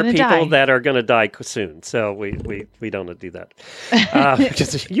don't insure people that are going to die soon. So we don't do that.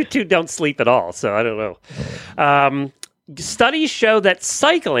 Because you two don't sleep at all. So I don't know. Studies show that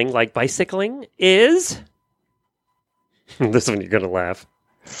cycling, like bicycling, is... This one you're going to laugh.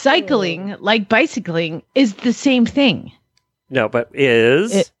 Cycling, like bicycling, is the same thing. No, but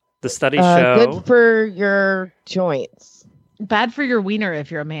the studies show... Good for your joints. Bad for your wiener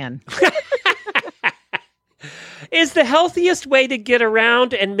if you're a man. Is the healthiest way to get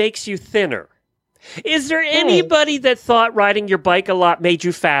around and makes you thinner. Is there anybody that thought riding your bike a lot made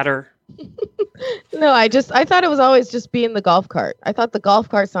you fatter? No, I thought it was always just being the golf cart. I thought the golf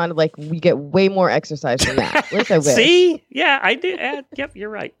cart sounded like we get way more exercise from that. At least I wish. See? Yeah, I do. Yep, you're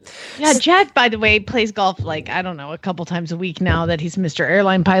right. Yeah, Jack, by the way, plays golf like, I don't know, a couple times a week now that he's Mr.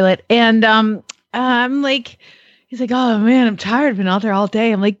 Airline Pilot. And I'm like, he's like, oh man, I'm tired. I've been out there all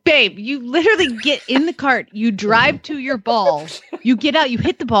day. I'm like, babe, you literally get in the cart, you drive to your ball, you get out, you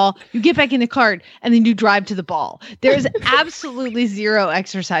hit the ball, you get back in the cart, and then you drive to the ball. There's absolutely zero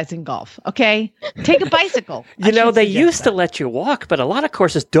exercise in golf. Okay, take a bicycle. You know, they used to let you walk, but a lot of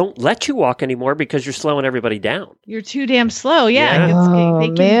courses don't let you walk anymore because you're slowing everybody down. You're too damn slow. Yeah. They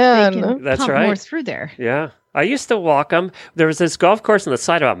can That's pump right. more through there. Yeah. I used to walk them. There was this golf course on the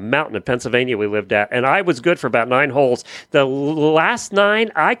side of a mountain in Pennsylvania we lived at, and I was good for about 9 holes. The last 9,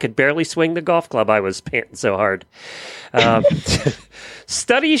 I could barely swing the golf club. I was panting so hard.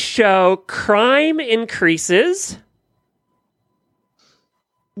 Studies show crime increases.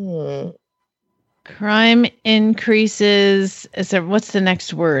 Crime increases. What's the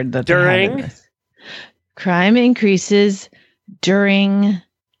next word? During. Crime increases during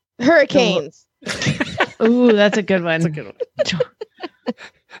hurricanes. Ooh, that's a good one. That's a good one.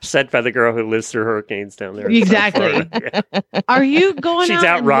 Said by the girl who lives through hurricanes down there. Exactly. Yeah. Are you going She's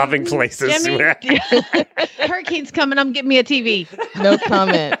out robbing places. Hurricane's coming. I'm getting me a TV. No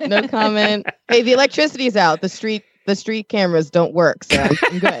comment. No comment. Hey, the electricity's out. The street cameras don't work, so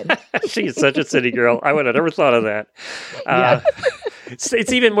I'm good. She is such a city girl. I would have never thought of that.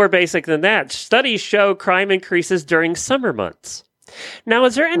 It's even more basic than that. Studies show crime increases during summer months. Now,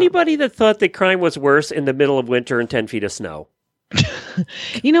 is there anybody that thought that crime was worse in the middle of winter and 10 feet of snow?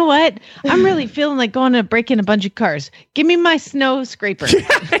 You know what? I'm really feeling like going to break in a bunch of cars. Give me my snow scraper.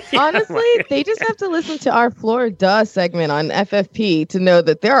 Honestly, they just have to listen to our Florida segment on FFP to know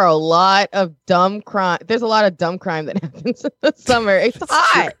that there are a lot of dumb crime. There's a lot of dumb crime that happens in the summer. It's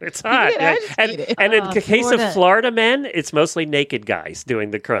hot. It's hot. Yeah. And in the case of Florida men, it's mostly naked guys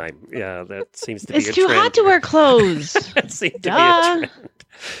doing the crime. Yeah, that seems to be a trend. It's too hot to wear clothes. That seems to be a trend.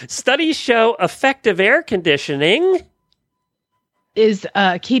 Studies show effective air conditioning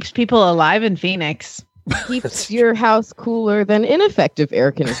keeps people alive in Phoenix. Keeps your house cooler than ineffective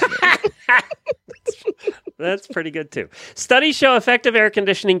air conditioning. That's pretty good too. Studies show effective air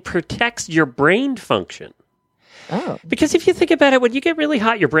conditioning protects your brain function. Oh. Because if you think about it, when you get really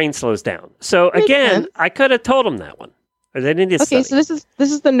hot, your brain slows down. So again, I could have told them that one. Or they didn't okay, so this is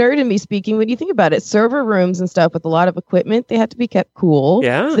the nerd in me speaking. When you think about it, server rooms and stuff with a lot of equipment, they have to be kept cool.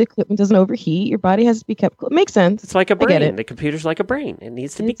 Yeah. So the equipment doesn't overheat. Your body has to be kept cool. It makes sense. It's like a brain. The computer's like a brain. It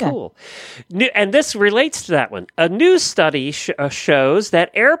needs to be cool. And this relates to that one. A new study shows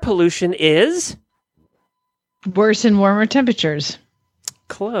that air pollution is worse in warmer temperatures.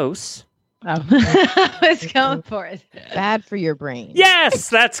 Close. Oh, I was going for it. Bad for your brain. Yes,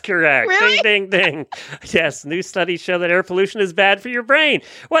 that's correct. Really? Ding, ding, ding. Yes, new studies show that air pollution is bad for your brain.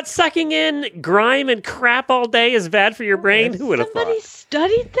 What, sucking in grime and crap all day is bad for your brain? Who would have thought? Somebody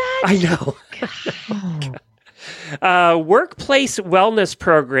studied that? I know. Workplace wellness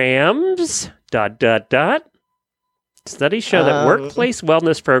programs, ... Studies show that workplace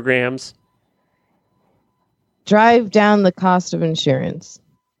wellness programs drive down the cost of insurance.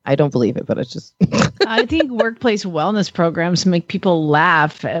 I don't believe it, but it's just... I think workplace wellness programs make people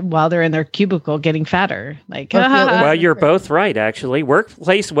laugh while they're in their cubicle getting fatter. Like, well, you're both right, actually.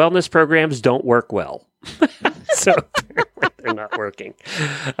 Workplace wellness programs don't work well. So they're not working.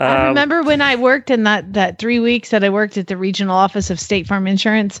 I remember when I worked in that 3 weeks that I worked at the regional office of State Farm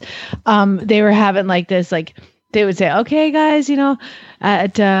Insurance, they were having like this, like, they would say, okay, guys,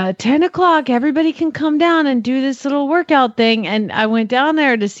 at 10 o'clock, everybody can come down and do this little workout thing. And I went down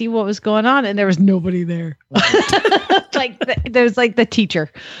there to see what was going on, and there was nobody there. There was like the teacher.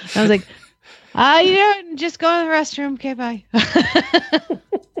 I was like, just go to the restroom. Okay, bye.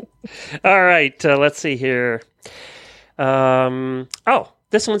 All right, let's see here.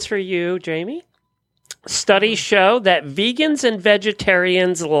 This one's for you, Jamie. Studies show that vegans and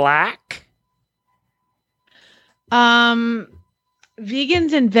vegetarians lack...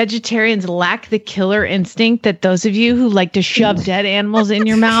 Vegans and vegetarians lack the killer instinct that those of you who like to shove dead animals in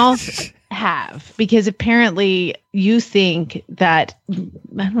your mouth have, because apparently you think that,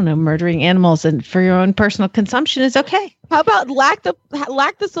 I don't know, murdering animals and for your own personal consumption is okay. How about lack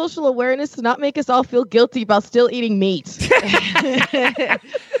the social awareness to not make us all feel guilty about still eating meat?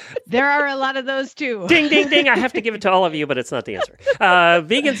 There are a lot of those too. Ding, ding, ding. I have to give it to all of you, but it's not the answer.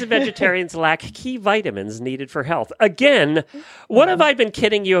 Vegans and vegetarians lack key vitamins needed for health. Again, what have I been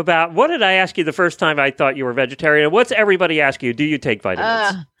kidding you about? What did I ask you the first time I thought you were vegetarian? What's everybody ask you? Do you take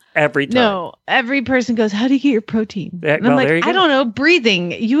vitamins? Every time. No, every person goes, how do you get your protein? And I'm like, I don't know,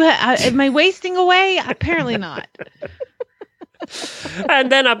 breathing. Am I wasting away? Apparently not.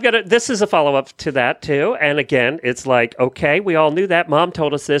 And then this is a follow-up to that too. And again, it's like, okay, we all knew that. Mom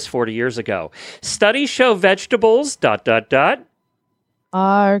told us this 40 years ago. Studies show vegetables, ...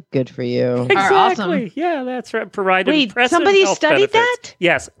 are good for you. Exactly. Are awesome. Yeah, that's right. Provide impressive somebody health studied benefits. that?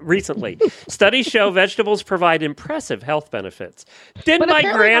 Yes, recently. Studies show vegetables provide impressive health benents. Didn't my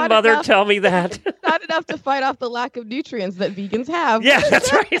grandmother tell me that? Not enough to fight off the lack of nutrients that vegans have. Yeah,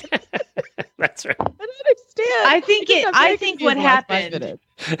 that's right. That's right. I don't understand. I think what happened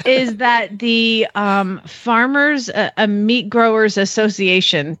is that the Farmers Meat Growers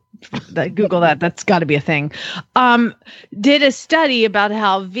Association, Google that's got to be a thing, did a study about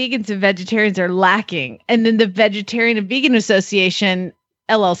how vegans and vegetarians are lacking. And then the Vegetarian and Vegan Association,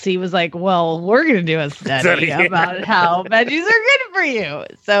 LLC, was like, well, we're going to do a study about how veggies are good for you.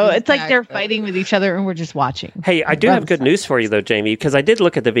 So it's like they're fighting with each other and we're just watching. Hey, I do have good news for you, though, Jamie, because I did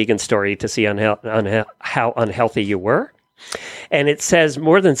look at the vegan story to see how unhealthy you were. And it says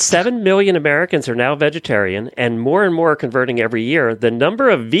more than 7 million Americans are now vegetarian, and more are converting every year. The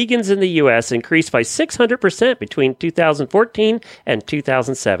number of vegans in the U.S. increased by 600% between 2014 and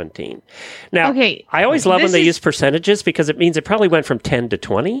 2017. Now, I always love when they use percentages because it means it probably went from 10 to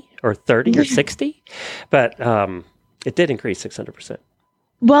 20 or 30 or 60, but it did increase 600%.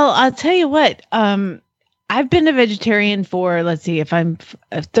 Well, I'll tell you what. I've been a vegetarian for, if I'm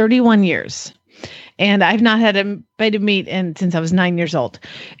 31 years. And I've not had a bite of meat since I was 9 years old.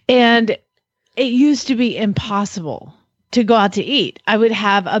 And it used to be impossible to go out to eat. I would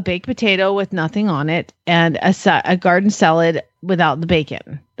have a baked potato with nothing on it and a garden salad without the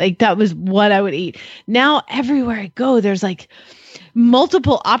bacon. Like that was what I would eat. Now everywhere I go, there's like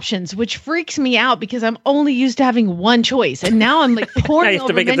multiple options, which freaks me out because I'm only used to having one choice. And now I'm like pouring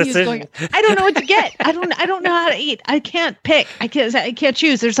over menus going, I don't know what to get. I don't know how to eat. I can't pick. I can't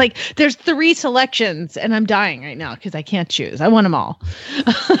choose. There's 3 selections and I'm dying right now because I can't choose. I want them all.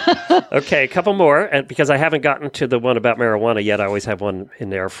 Okay, a couple more. And because I haven't gotten to the one about marijuana yet, I always have one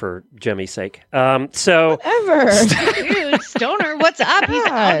in there for Jimmy's sake. So Whatever. Dude, Stoner, what's up? He's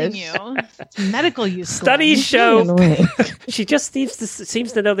outing you. It's medical use. Studies show she just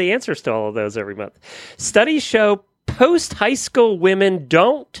seems to know the answers to all of those every month. Studies show post-high school women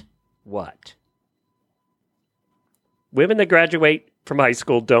don't what? Women that graduate from high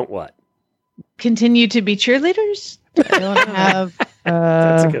school don't what? Continue to be cheerleaders? I don't have.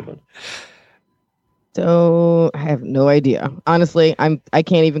 That's a good one. So I have no idea. Honestly, I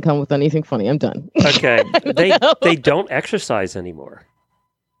can't even come with anything funny. I'm done. Okay, they don't exercise anymore,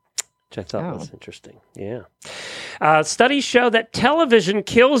 which I thought was interesting. Yeah. Studies show that television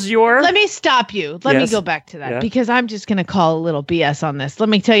kills your... Let me stop you. Let me go back to that because I'm just going to call a little BS on this. Let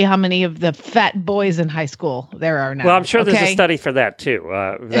me tell you how many of the fat boys in high school there are now. Well, I'm sure there's a study for that too.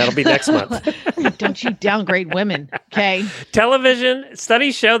 That'll be next month. Don't you downgrade women, okay?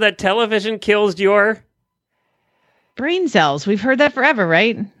 Studies show that television kills your... brain cells. We've heard that forever,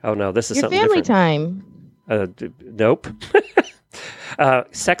 right? Oh, no, this is your something family different. time. Nope.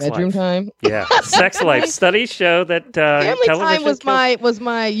 Sex bedroom life. Time. Yeah, sex life. Studies show that family television time was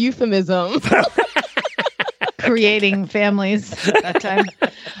my euphemism. Creating families at that time.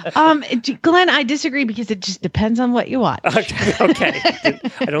 Glenn, I disagree because it just depends on what you watch. Okay.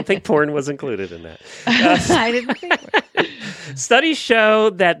 I don't think porn was included in that. I didn't think. Studies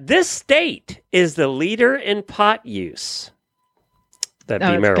show that this state is the leader in pot use.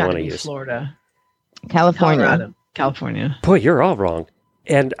 That'd be marijuana use. Florida, California. Colorado. California. Boy, you're all wrong.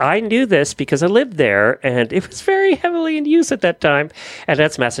 And I knew this because I lived there, and it was very heavily in use at that time. And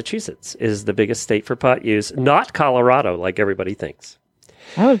that's Massachusetts is the biggest state for pot use, not Colorado, like everybody thinks.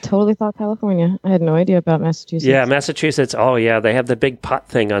 I would have totally thought California. I had no idea about Massachusetts. Yeah, Massachusetts. Oh, yeah. They have the big pot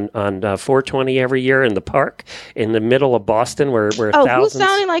thing on 420 every year in the park in the middle of Boston where thousands... who's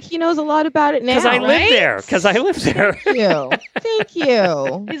sounding like he knows a lot about it now? Because I live there. Thank you. Thank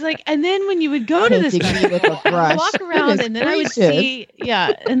you. He's like, and then when you would go to this with a brush. walk around and then I would see,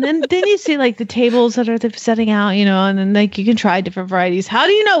 and then you see like the tables that are setting out, and then like you can try different varieties. How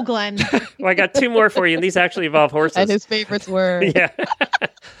do you know, Glenn? Well, I got 2 more for you, and these actually involve horses. And his favorites were... Yeah.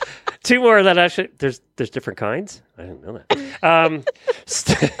 2 more that actually there's different kinds. I didn't know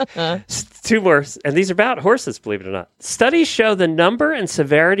that. 2 more, and these are about horses, believe it or not. Studies show the number and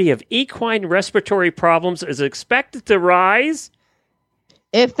severity of equine respiratory problems is expected to rise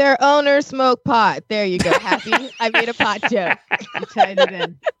if their owners smoke pot. There you go. Happy. I made a pot joke. You tied it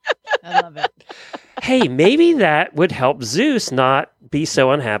in. I love it. Hey, maybe that would help Zeus not be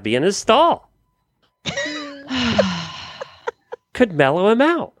so unhappy in his stall. Could mellow him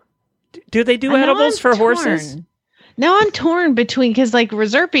out. Do they do edibles for horses? Now I'm torn between because like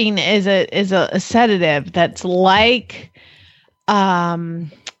reserpine is a sedative that's like a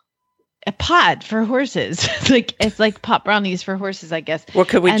pot for horses. It's like pot brownies for horses, I guess. Well,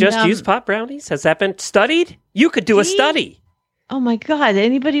 could we just use pot brownies? Has that been studied? You could do a study. Oh my God!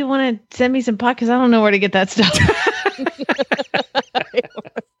 Anybody want to send me some pot? Because I don't know where to get that stuff.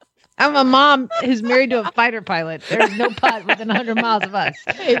 I'm a mom who's married to a fighter pilot. There's no pot within 100 miles of us.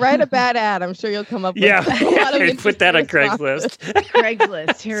 Hey, write a bad ad. I'm sure you'll come up with a lot of put that on Craigslist.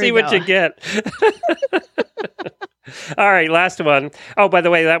 Craigslist. Here See we what go. you get. All right, last one. Oh, by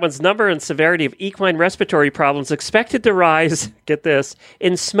the way, that one's number and severity of equine respiratory problems expected to rise, get this,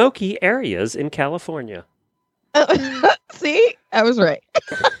 in smoky areas in California. See? I was right.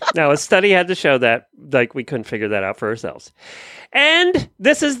 Now, a study had to show that, like, we couldn't figure that out for ourselves. And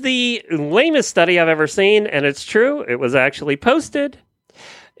this is the lamest study I've ever seen, and it's true. It was actually posted.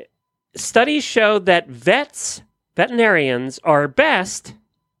 Studies show that veterinarians are best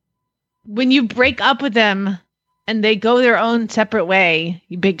when you break up with them and they go their own separate way.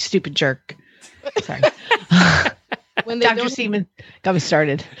 You big stupid jerk. Sorry. When they Dr. Seaman got me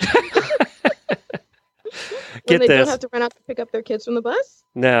started. When they don't have to run out to pick up their kids from the bus?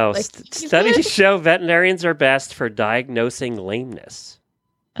 No. Studies show veterinarians are best for diagnosing lameness.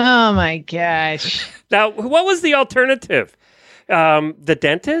 Oh, my gosh. Now, what was the alternative? The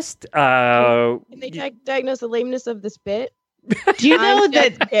dentist? Can they diagnose the lameness of the spit? Do you know I'm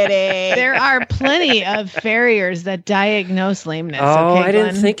that just kidding. there are plenty of farriers that diagnose lameness? Oh, okay, I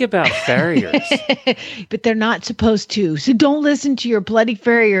didn't Glenn? think about farriers. But they're not supposed to. So don't listen to your bloody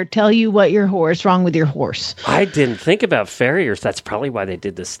farrier tell you what what's wrong with your horse. I didn't think about farriers. That's probably why they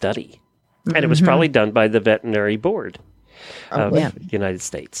did this study. And it was probably done by the Veterinary Board of the United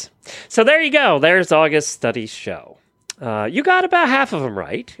States. So there you go. There's August Studies Show. You got about half of them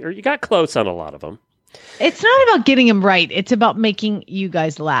right, or you got close on a lot of them. It's not about getting them right. It's about making you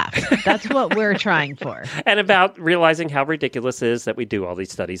guys laugh. That's what we're trying for. And about realizing how ridiculous it is that we do all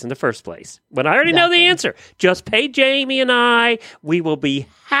these studies in the first place. When I already know the answer, just pay Jamie and I. We will be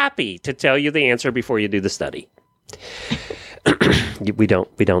happy to tell you the answer before you do the study. We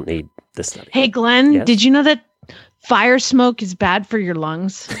don't need the study. Hey, Glenn, Yes? did you know that fire smoke is bad for your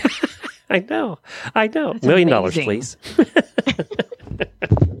lungs? I know. That's $1 million, amazing. please.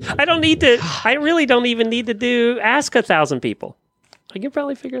 I really don't even need to ask 1,000 people. I can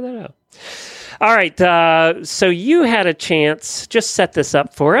probably figure that out. All right. So you had a chance. Just set this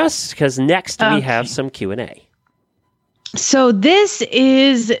up for us because next we have some Q&A. So this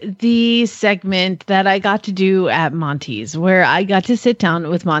is the segment that I got to do at Monty's, where I got to sit down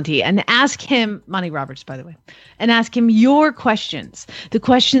with Monty and ask him, Monty Roberts, by the way, and ask him your questions, the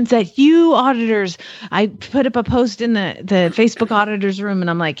questions that you auditors, I put up a post in the Facebook auditors room and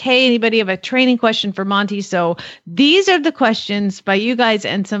I'm like, hey, anybody have a training question for Monty? So these are the questions by you guys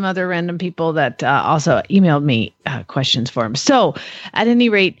and some other random people that also emailed me questions for him. So at any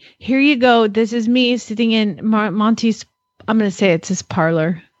rate, here you go. This is me sitting in Monty's, I'm going to say it's his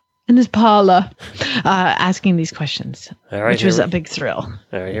parlor, in his parlor, asking these questions, All right, which was a big thrill.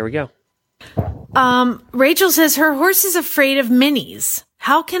 All right, here we go. Rachel says her horse is afraid of minis.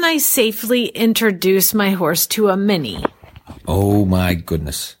 How can I safely introduce my horse to a mini? Oh my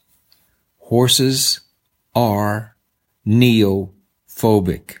goodness. Horses are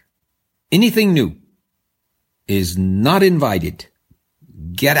neophobic. Anything new is not invited.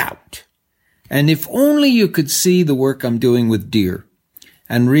 Get out. And if only you could see the work I'm doing with deer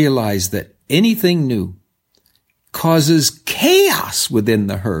and realize that anything new causes chaos within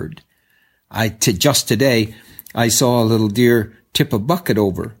the herd. Just today, I saw a little deer tip a bucket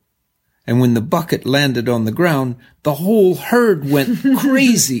over. And when the bucket landed on the ground, the whole herd went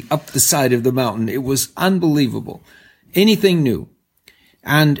crazy up the side of the mountain. It was unbelievable. Anything new.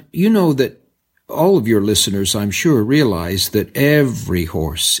 And you know that all of your listeners, I'm sure, realize that every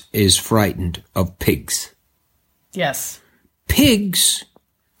horse is frightened of pigs. Yes. Pigs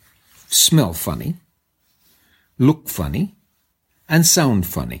smell funny, look funny, and sound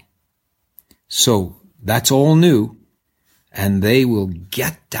funny. So that's all new, and they will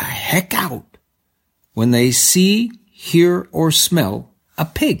get the heck out when they see, hear, or smell a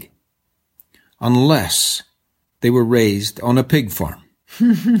pig, unless they were raised on a pig farm.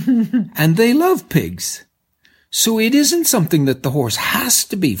 And they love pigs. So it isn't something that the horse has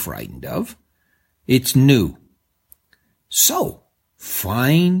to be frightened of. It's new. So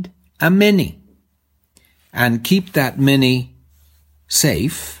find a mini and keep that mini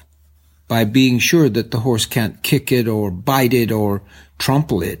safe by being sure that the horse can't kick it or bite it or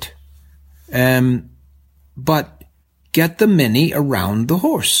trample it. But get the mini around the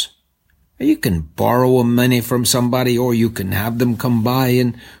horse. You can borrow a mini from somebody, or you can have them come by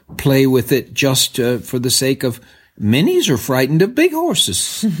and play with it just for the sake of minis are frightened of big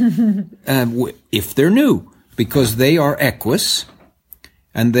horses if they're new, because they are equus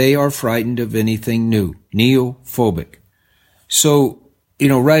and they are frightened of anything new, neophobic. So,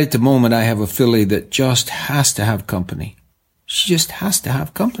 right at the moment, I have a filly that just has to have company. She just has to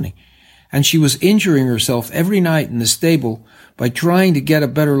have company. And she was injuring herself every night in the stable by trying to get a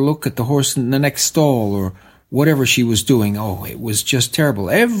better look at the horse in the next stall or whatever she was doing. Oh, it was just terrible.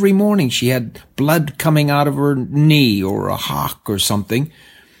 Every morning she had blood coming out of her knee or a hock or something.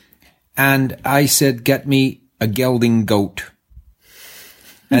 And I said, get me a gelding goat.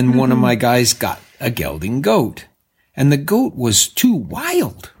 And one of my guys got a gelding goat. And the goat was too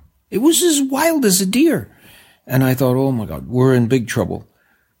wild. It was as wild as a deer. And I thought, oh my God, we're in big trouble.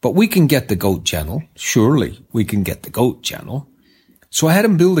 But we can get the goat gentle. Surely we can get the goat gentle. So I had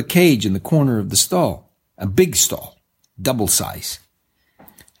him build a cage in the corner of the stall, a big stall, double size.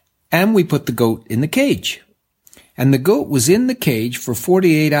 And we put the goat in the cage. And the goat was in the cage for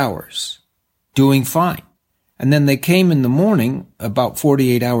 48 hours, doing fine. And then they came in the morning, about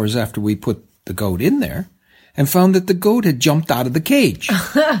 48 hours after we put the goat in there, and found that the goat had jumped out of the cage.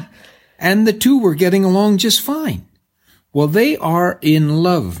 And the two were getting along just fine. Well, they are in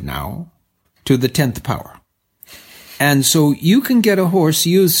love now to the 10th power. And so you can get a horse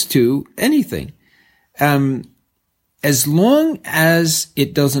used to anything. as long as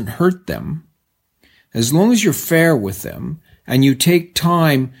it doesn't hurt them, as long as you're fair with them and you take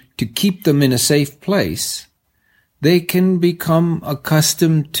time to keep them in a safe place, they can become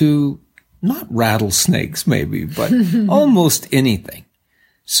accustomed to not rattlesnakes maybe, but almost anything.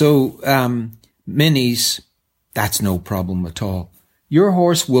 So minis, that's no problem at all. Your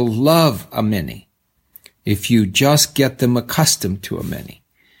horse will love a mini if you just get them accustomed to a mini.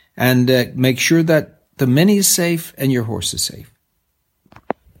 And make sure that the mini is safe and your horse is safe.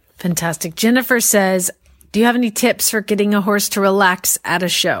 Fantastic. Jennifer says, do you have any tips for getting a horse to relax at a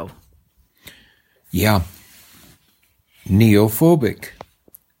show? Yeah. Neophobic.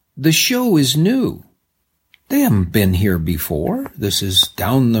 The show is new. They haven't been here before. This is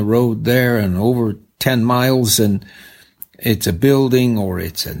down the road there and over 10 miles, and it's a building or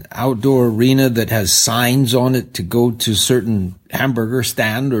it's an outdoor arena that has signs on it to go to certain hamburger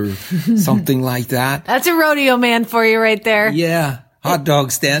stand or something like that. That's a rodeo man for you right there. Yeah, hot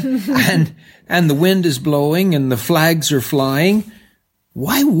dog stand. and the wind is blowing and the flags are flying.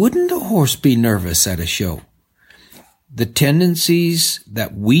 Why wouldn't a horse be nervous at a show? The tendencies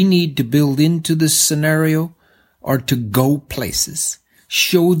that we need to build into this scenario are to go places,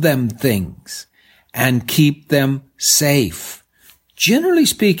 show them things, and keep them safe. Generally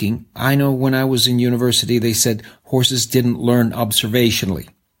speaking, I know when I was in university, they said horses didn't learn observationally.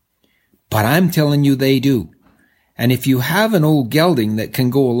 But I'm telling you they do. And if you have an old gelding that can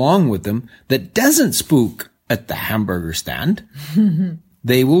go along with them, that doesn't spook at the hamburger stand,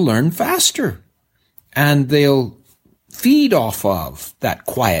 they will learn faster. And they'll feed off of that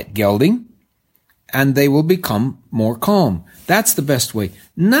quiet gelding, and they will become more calm. That's the best way.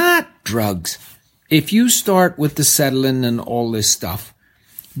 Not drugs. If you start with the settling and all this stuff,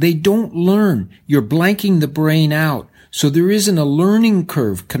 they don't learn. You're blanking the brain out. So there isn't a learning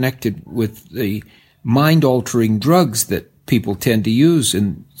curve connected with the mind-altering drugs that people tend to use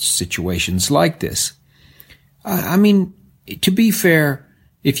in situations like this. I mean, to be fair,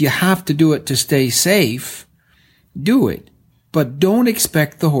 if you have to do it to stay safe, do it. But don't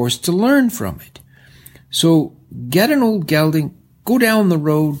expect the horse to learn from it. So get an old gelding, go down the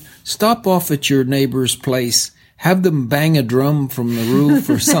road, stop off at your neighbor's place, have them bang a drum from the roof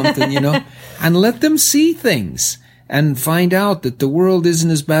or something, and let them see things and find out that the world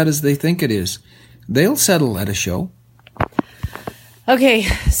isn't as bad as they think it is. They'll settle at a show. Okay,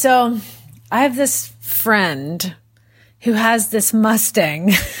 so I have this friend who has this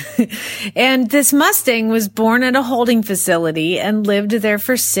Mustang. And this Mustang was born at a holding facility and lived there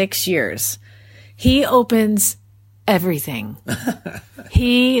for 6 years. He opens everything.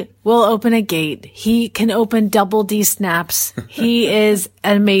 He will open a gate. He can open double D snaps. He is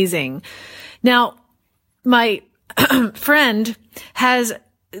amazing. Now, my friend has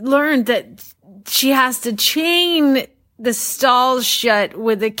learned that she has to chain the stalls shut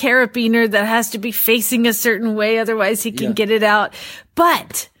with a carabiner that has to be facing a certain way, otherwise he can get it out.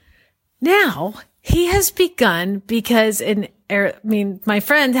 But now he has begun, because my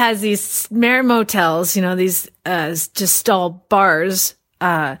friend has these mare motels, these just stall bars,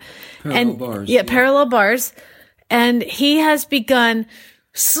 parallel bars. Yeah, parallel bars, and he has begun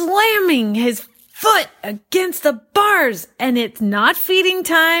slamming his foot against the bars, and it's not feeding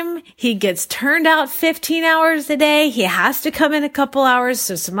time. He gets turned out 15 hours a day. He has to come in a couple hours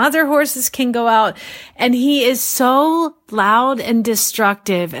so some other horses can go out. And he is so loud and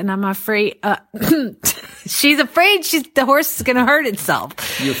destructive. And I'm afraid, she's afraid the horse is going to hurt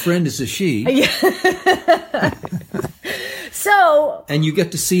itself. Your friend is a she. So. And you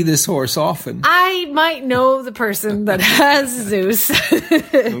get to see this horse often. I might know the person that has Zeus.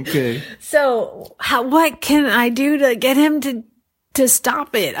 Okay. So what can I do to get him to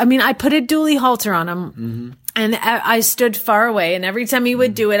stop it? I mean, I put a dually halter on him and I stood far away, and every time he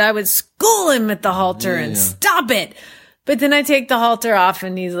would do it, I would school him at the halter and stop it. But then I take the halter off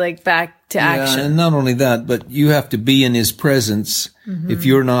and he's like back to action. And not only that, but you have to be in his presence. If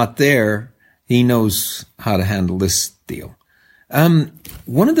you're not there, he knows how to handle this deal.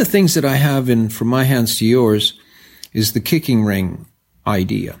 One of the things that I have in From My Hands to Yours is the kicking ring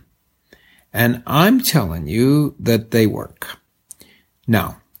idea. And I'm telling you that they work.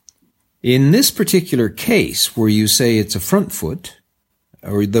 Now, in this particular case where you say it's a front foot,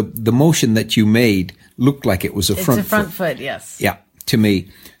 or the motion that you made looked like it was a front foot. It's a front foot, yes. Yeah, to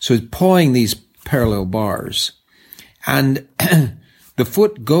me. So it's pawing these parallel bars. And the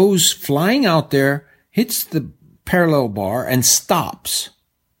foot goes flying out there, hits the parallel bar, and stops.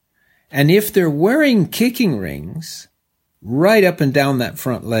 And if they're wearing kicking rings right up and down that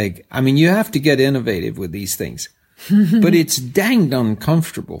front leg, I mean, you have to get innovative with these things. But it's danged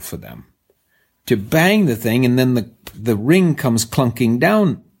uncomfortable for them. to bang the thing, and then the ring comes clunking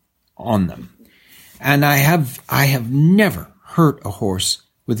down on them. And I have never hurt a horse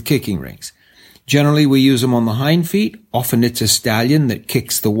with kicking rings. Generally, we use them on the hind feet. Often it's a stallion that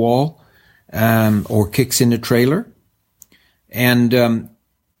kicks the wall, or kicks in a trailer. And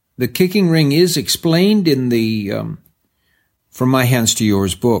the kicking ring is explained in the From My Hands to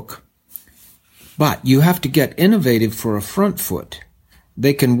Yours book. But you have to get innovative for a front foot.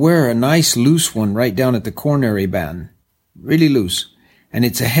 They can wear a nice loose one right down at the coronary band, really loose. And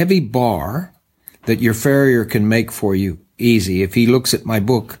it's a heavy bar that your farrier can make for you easy. If he looks at my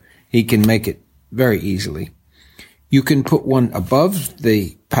book, he can make it very easily. You can put one above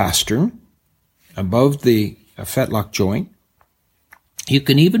the pastern, above the fetlock joint. You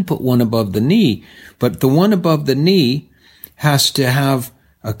can even put one above the knee, but the one above the knee has to have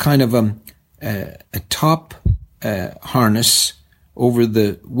a kind of a top harness over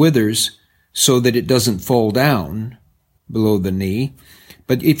the withers so that it doesn't fall down below the knee.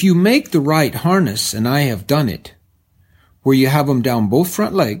 But if you make the right harness, and I have done it, where you have them down both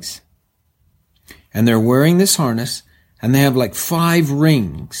front legs, and they're wearing this harness, and they have like 5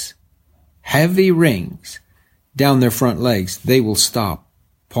 rings, heavy rings, down their front legs, they will stop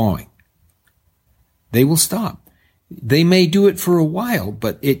pawing. They will stop. They may do it for a while,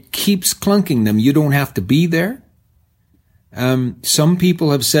 but it keeps clunking them. You don't have to be there. Some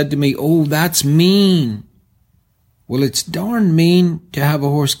people have said to me, "Oh, that's mean." Well, it's darn mean to have a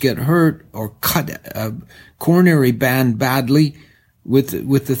horse get hurt or cut a coronary band badly with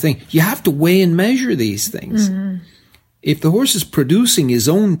the thing. You have to weigh and measure these things. Mm-hmm. If the horse is producing his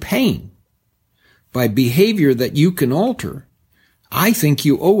own pain by behavior that you can alter, I think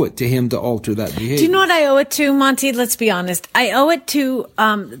you owe it to him to alter that behavior. Do you know what I owe it to, Monty? Let's be honest. I owe it to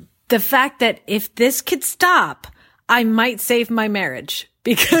the fact that if this could stop, I might save my marriage.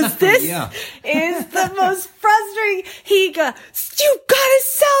 Because this is the most frustrating. He goes, "You gotta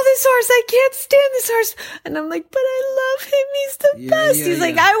sell this horse. I can't stand this horse." And I'm like, "But I love him. He's the best." He's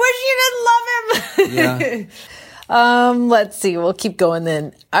like, "I wish you didn't love him." Let's see. We'll keep going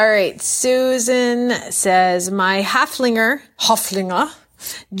then. All right. Susan says, my Haflinger,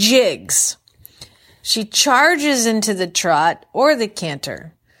 jigs. She charges into the trot or the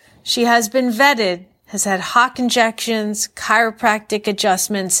canter. She has been vetted, has had hock injections, chiropractic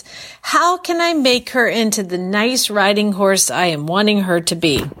adjustments. How can I make her into the nice riding horse I am wanting her to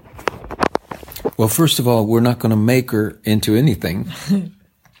be? Well, first of all, we're not going to make her into anything,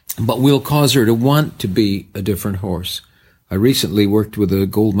 but we'll cause her to want to be a different horse. I recently worked with a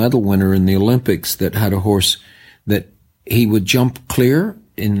gold medal winner in the Olympics that had a horse that he would jump clear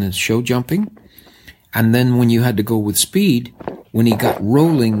in the show jumping. And then when you had to go with speed, when he got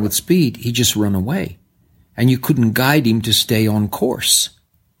rolling with speed, he just run away. And you couldn't guide him to stay on course.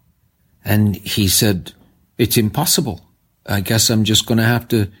 And he said, "It's impossible. I guess I'm just going to have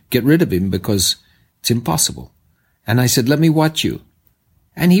to get rid of him because it's impossible." And I said, "Let me watch you."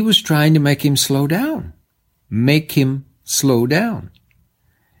 And he was trying to make him slow down. Make him slow down.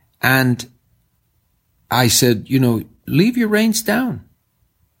 And I said, "Leave your reins down."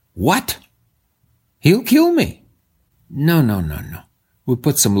 "What? He'll kill me." No. We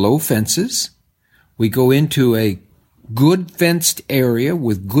put some low fences. We go into a good fenced area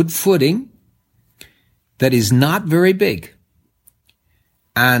with good footing that is not very big.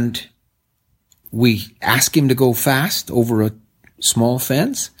 And we ask him to go fast over a small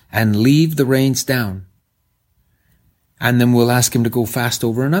fence and leave the reins down. And then we'll ask him to go fast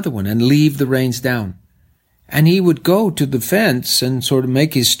over another one and leave the reins down. And he would go to the fence and sort of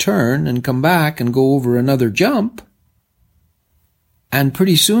make his turn and come back and go over another jump. And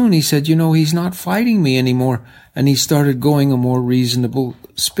pretty soon he said, he's not fighting me anymore. And he started going a more reasonable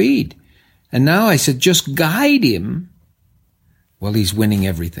speed. And now I said, just guide him. Well, he's winning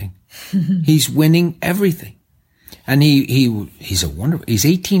everything. He's winning everything. And he's he's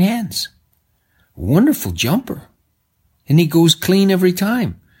 18 hands. Wonderful jumper. And he goes clean every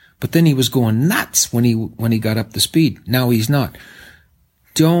time. But then he was going nuts when he got up the speed. Now he's not.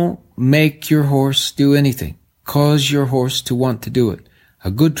 Don't make your horse do anything. Cause your horse to want to do it.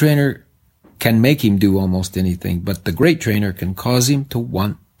 A good trainer can make him do almost anything, but the great trainer can cause him to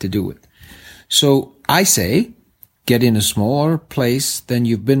want to do it. So I say, get in a smaller place than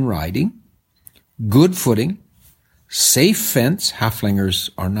you've been riding, good footing, safe fence. Haflingers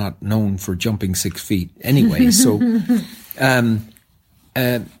are not known for jumping 6 feet anyway. So,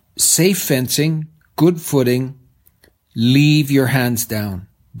 safe fencing, good footing, leave your hands down,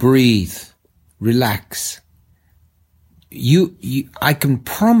 breathe, relax. I can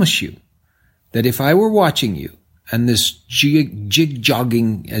promise you that if I were watching you and this jig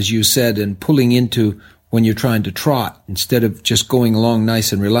jogging, as you said, and pulling into when you're trying to trot instead of just going along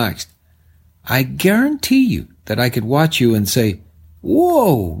nice and relaxed, I guarantee you that I could watch you and say,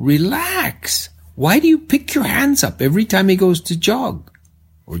 whoa, relax. Why do you pick your hands up every time he goes to jog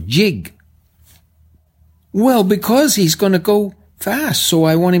or jig? Well, because he's going to go fast, so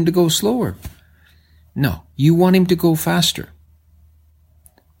I want him to go slower. No, you want him to go faster.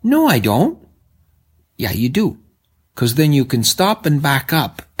 No, I don't. Yeah, you do. Because then you can stop and back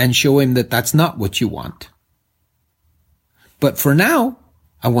up and show him that that's not what you want. But for now,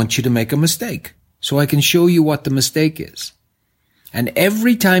 I want you to make a mistake so I can show you what the mistake is. And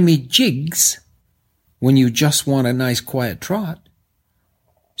every time he jigs, when you just want a nice quiet trot,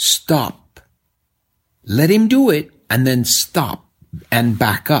 stop. Let him do it and then stop and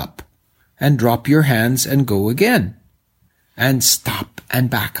back up and drop your hands and go again. And stop and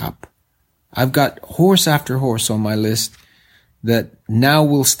back up. I've got horse after horse on my list that now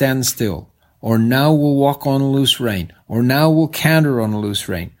will stand still, or now will walk on a loose rein, or now will canter on a loose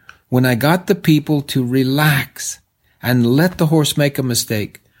rein. When I got the people to relax and let the horse make a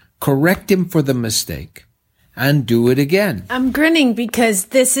mistake, correct him for the mistake, and do it again. I'm grinning because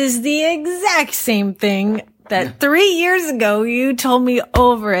this is the exact same thing that 3 years ago you told me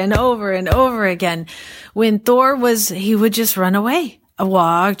over and over and over again. When Thor he would just run away. A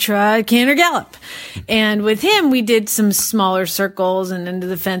walk, trot, canter, gallop. And with him, we did some smaller circles and into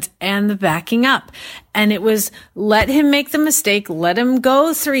the fence and the backing up. And it was let him make the mistake, let him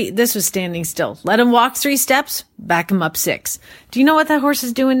go 3. This was standing still. Let him walk 3 steps, back him up 6. Do you know what that horse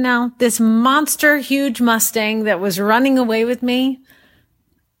is doing now? This monster, huge Mustang that was running away with me.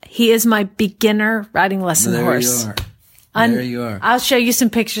 He is my beginner riding lesson horse. There you are. I'll show you some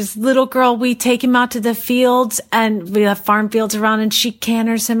pictures. Little girl, we take him out to the fields and we have farm fields around and she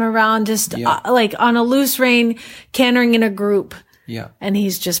canters him around just like on a loose rein, cantering in a group. Yeah. And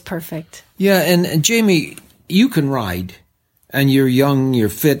he's just perfect. Yeah. And Jamie, you can ride and you're young, you're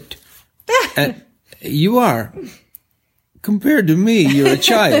fit. And you are. Compared to me, you're a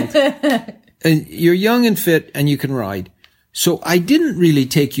child. And you're young and fit and you can ride. So I didn't really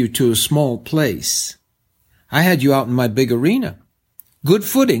take you to a small place. I had you out in my big arena. Good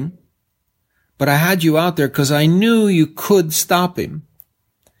footing, but I had you out there because I knew you could stop him.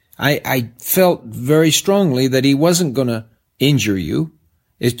 I felt very strongly that he wasn't going to injure you.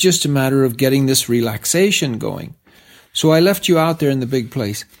 It's just a matter of getting this relaxation going. So I left you out there in the big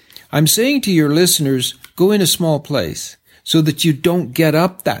place. I'm saying to your listeners, go in a small place so that you don't get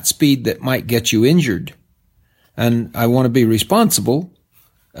up that speed that might get you injured. And I want to be responsible.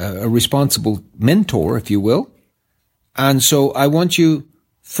 A responsible mentor, if you will. And so I want you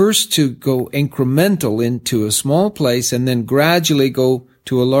first to go incremental into a small place and then gradually go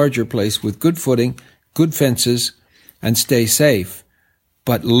to a larger place with good footing, good fences, and stay safe.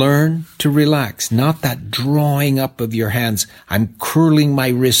 But learn to relax, not that drawing up of your hands. I'm curling my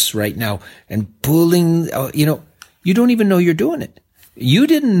wrists right now and pulling, you don't even know you're doing it. You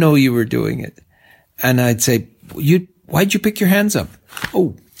didn't know you were doing it. And I'd say, why'd you pick your hands up?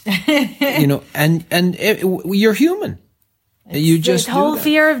 Oh, you're human. You just the whole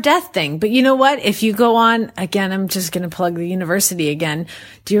fear of death thing. But you know what? If you go on, again, I'm just going to plug the university again.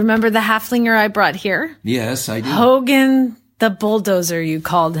 Do you remember the halflinger I brought here? Yes, I do. Hogan, the bulldozer, you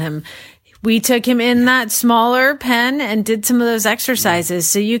called him. We took him in that smaller pen and did some of those exercises.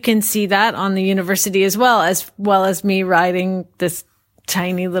 So you can see that on the university as well as me riding this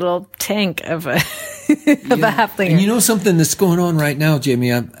tiny little tank of a halflinger. And you know something that's going on right now,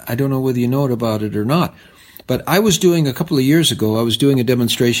 Jamie? I don't know whether you know about it or not, but I was doing a couple of years ago, I was doing a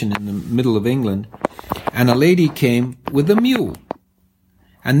demonstration in the middle of England, and a lady came with a mule.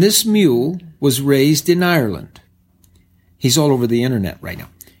 And this mule was raised in Ireland. He's all over the internet right now.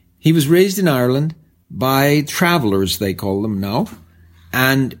 He was raised in Ireland by travelers, they call them now,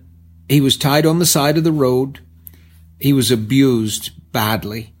 and he was tied on the side of the road. He was abused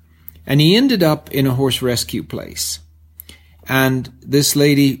badly. And he ended up in a horse rescue place. And this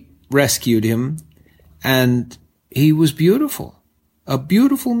lady rescued him, and he was beautiful. A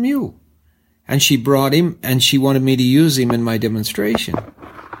beautiful mule. And she brought him, and she wanted me to use him in my demonstration.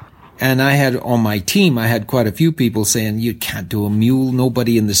 And I had on my team, I had quite a few people saying, you can't do a mule.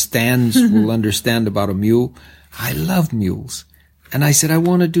 Nobody in the stands will understand about a mule. I love mules. And I said, I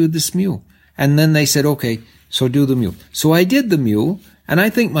want to do this mule. And then they said, okay, so do the mule. So I did the mule, and I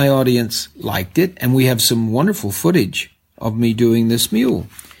think my audience liked it, and we have some wonderful footage of me doing this mule.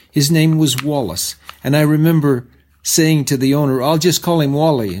 His name was Wallace, and I remember saying to the owner, I'll just call him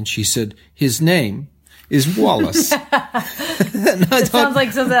Wally, and she said, his name is Wallace. It sounds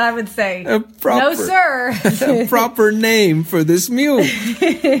like something I would say. No, sir. A proper name for this mule.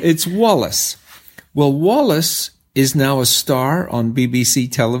 It's Wallace. Well, Wallace is now a star on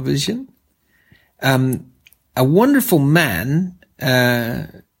BBC television. A wonderful man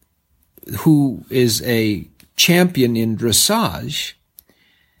who is a champion in dressage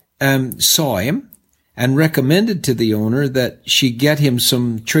saw him and recommended to the owner that she get him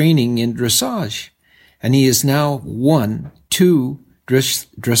some training in dressage. And he has now won 2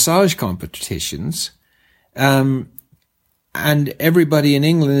 dressage competitions. And everybody in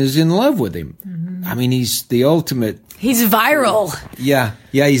England is in love with him. Mm-hmm. I mean, he's the ultimate. He's viral. Yeah,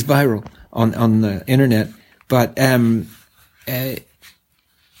 he's viral on the internet. But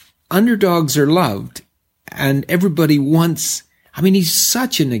underdogs are loved, and everybody wants. I mean, he's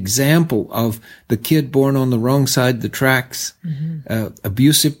such an example of the kid born on the wrong side of the tracks,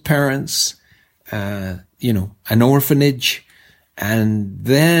 abusive parents, an orphanage, and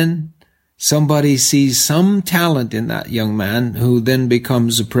then somebody sees some talent in that young man who then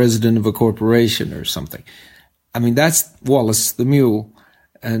becomes a president of a corporation or something. I mean, that's Wallace the mule,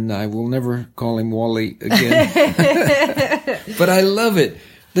 and I will never call him Wally again. But I love it.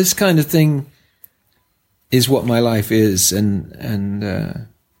 This kind of thing is what my life is, and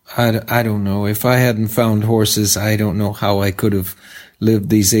I don't know. If I hadn't found horses, I don't know how I could have lived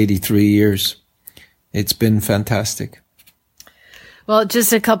these 83 years. It's been fantastic. Well,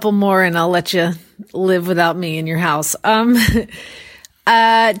 just a couple more and I'll let you live without me in your house. Two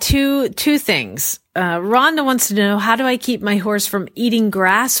things. Rhonda wants to know, how do I keep my horse from eating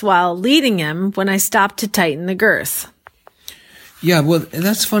grass while leading him when I stop to tighten the girth? Yeah, well,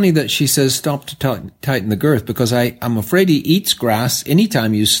 that's funny that she says stop to tighten the girth, because I'm afraid he eats grass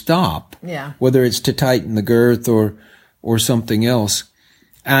anytime you stop. Yeah. Whether it's to tighten the girth or something else.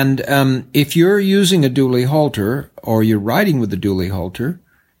 And if you're using a dually halter or you're riding with a dually halter,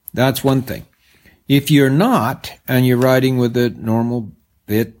 that's one thing. If you're not and you're riding with a normal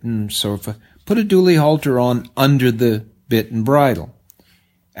bit and so forth, put a dually halter on under the bit and bridle,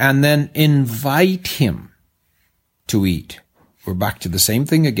 and then invite him to eat. We're back to the same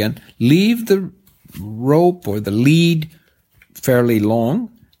thing again. Leave the rope or the lead fairly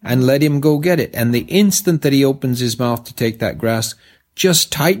long and let him go get it. And the instant that he opens his mouth to take that grass,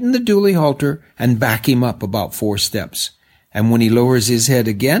 just tighten the dually halter and back him up about 4 steps. And when he lowers his head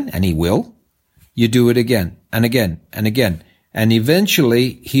again, and he will, you do it again and again and again. And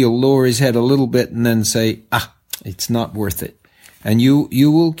eventually he'll lower his head a little bit and then say, it's not worth it. And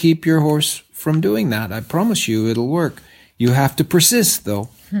you will keep your horse from doing that. I promise you it'll work. You have to persist, though,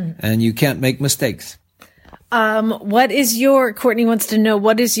 and you can't make mistakes. Courtney wants to know,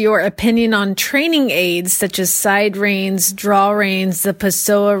 what is your opinion on training aids such as side reins, draw reins, the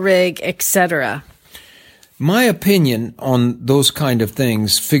Pessoa rig, etc.? My opinion on those kind of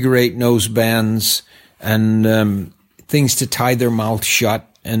things, figure 8 nose bands and things to tie their mouth shut,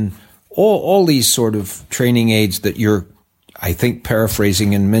 and all these sort of training aids that you're, I think,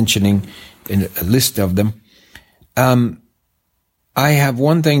 paraphrasing and mentioning in a list of them. I have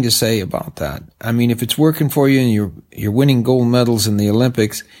one thing to say about that. I mean, if it's working for you and you're winning gold medals in the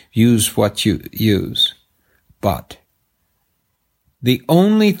Olympics, use what you use. But the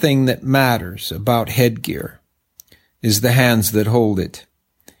only thing that matters about headgear is the hands that hold it.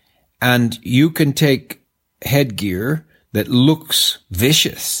 And you can take headgear that looks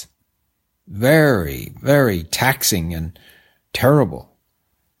vicious, very, very taxing and terrible.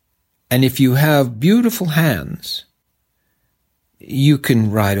 And if you have beautiful hands, you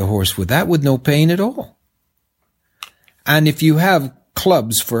can ride a horse with that with no pain at all. And if you have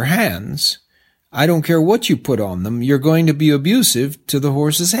clubs for hands, I don't care what you put on them, you're going to be abusive to the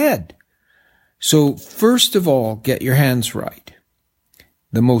horse's head. So first of all, get your hands right.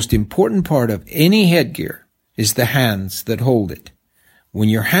 The most important part of any headgear is the hands that hold it. When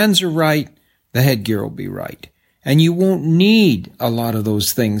your hands are right, the headgear will be right. And you won't need a lot of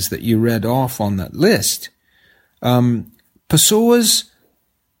those things that you read off on that list. Pessoas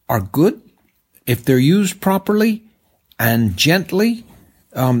are good if they're used properly and gently.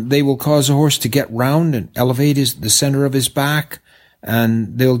 They will cause a horse to get round and elevate the center of his back,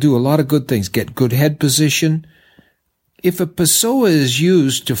 and they'll do a lot of good things. Get good head position. If a Pessoa is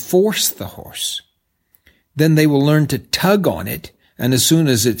used to force the horse, then they will learn to tug on it, and as soon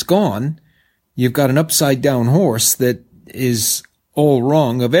as it's gone, you've got an upside down horse that is all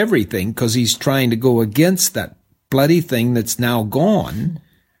wrong of everything because he's trying to go against that bloody thing that's now gone.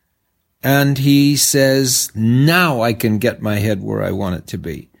 And he says, now I can get my head where I want it to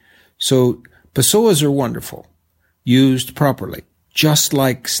be. So Pessoas are wonderful, used properly, just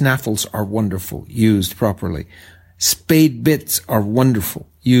like snaffles are wonderful, used properly. Spade bits are wonderful,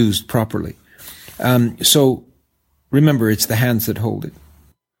 used properly. So remember, it's the hands that hold it.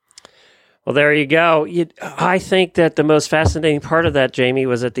 Well, there you go. I think that the most fascinating part of that, Jamie,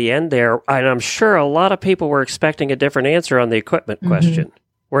 was at the end there. And I'm sure a lot of people were expecting a different answer on the equipment question.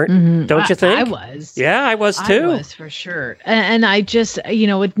 Don't you think? I was. Yeah, I was too. I was for sure. And I just,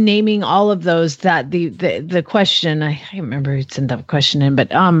 with naming all of those, that the question, I can't remember who sent that question in, but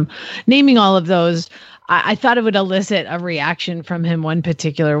naming all of those, I thought it would elicit a reaction from him, one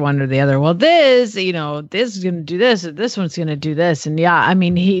particular one or the other. Well, this is going to do this, or this one's going to do this. And yeah, I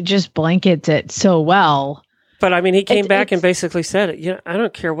mean, he just blankets it so well. But I mean, he came back and basically said, I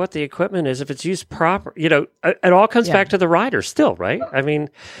don't care what the equipment is, if it's used proper, it all comes back to the rider still, right? I mean,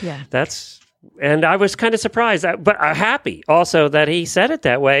 and I was kind of surprised, but happy also that he said it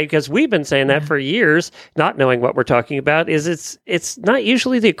that way, because we've been saying that for years, not knowing what we're talking about. It's not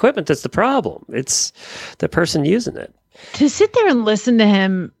usually the equipment that's the problem. It's the person using it. To sit there and listen to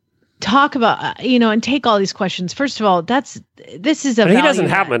him talk about, and take all these questions. First of all, this is a. But he doesn't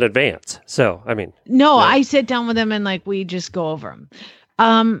have them in advance, so I mean. No, I sit down with him and we just go over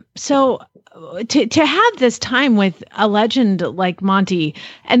them. So to have this time with a legend like Monty,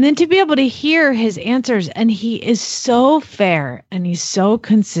 and then to be able to hear his answers, and he is so fair, and he's so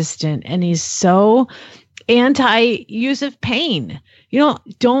consistent, and he's so anti-use of pain.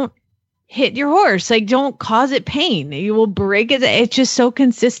 Don't hit your horse. Don't cause it pain. You will break it. It's just so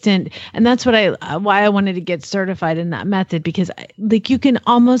consistent. And that's why I wanted to get certified in that method, because you can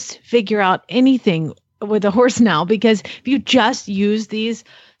almost figure out anything with a horse now, because if you just use these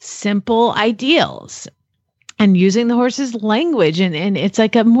simple ideals and using the horse's language, and it's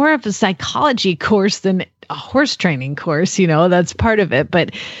like more of a psychology course than a horse training course, that's part of it,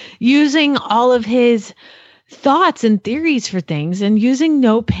 but using all of his thoughts and theories for things, and using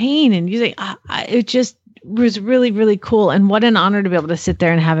no pain, and using it just was really, really cool. And what an honor to be able to sit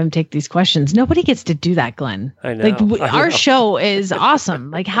there and have him take these questions. Nobody gets to do that, Glenn. I know. Our show is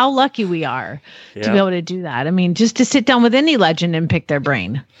awesome. How lucky we are to be able to do that. I mean, just to sit down with any legend and pick their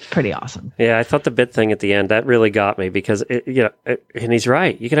brain, pretty awesome. Yeah, I thought the bit thing at the end, that really got me, because and he's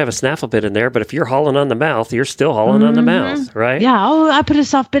right. You can have a snaffle bit in there, but if you're hauling on the mouth, you're still hauling on the mouth, right? Yeah. Oh, I put a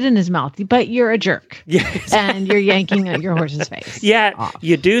soft bit in his mouth, but you're a jerk. Yes. And you're yanking at your horse's face. Yeah. Off.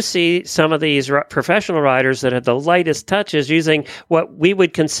 You do see some of these professional riders that have the lightest touches using what we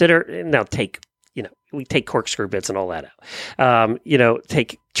would consider, now we take corkscrew bits and all that out,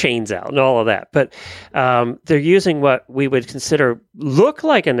 take chains out and all of that. But they're using what we would consider look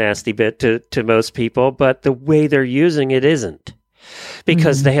like a nasty bit to most people, but the way they're using it isn't,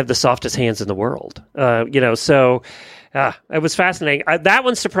 because they have the softest hands in the world. So it was fascinating. That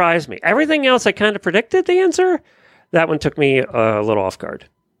one surprised me. Everything else I kind of predicted the answer. That one took me a little off guard.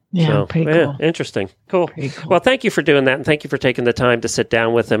 Yeah, pretty cool. Interesting. Cool. Well, thank you for doing that, and thank you for taking the time to sit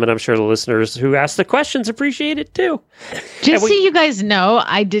down with him, and I'm sure the listeners who asked the questions appreciate it too. So you guys know,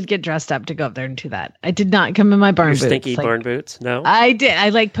 I did get dressed up to go up there and do that. I did not come in my barn boots. Stinky barn boots? No? I did.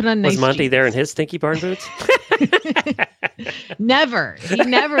 I put on nice Was Monty jeans. there in his stinky barn boots? Never. He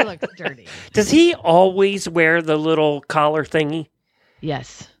never looks dirty. Does he always wear the little collar thingy?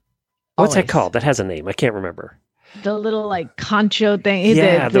 Yes. What's that called? That has a name. I can't remember. The little concho thing.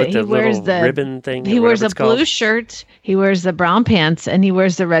 Yeah, he wears the ribbon thing. He wears a blue shirt. He wears the brown pants, and he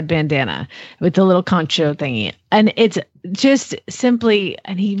wears the red bandana with the little concho thingy. And it's just simply,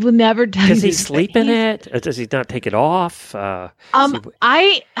 and he will never tell you. Does he sleep in it? Or does he not take it off?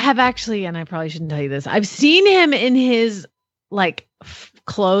 I have actually, and I probably shouldn't tell you this, I've seen him in his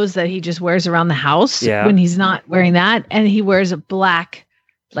clothes that he just wears around the house when he's not wearing that, and he wears a black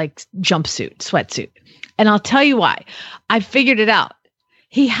jumpsuit, sweatsuit. And I'll tell you why. I figured it out.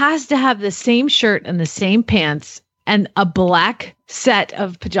 He has to have the same shirt and the same pants and a black set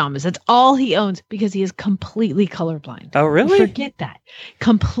of pajamas. That's all he owns, because he is completely colorblind. Oh, really? Forget that.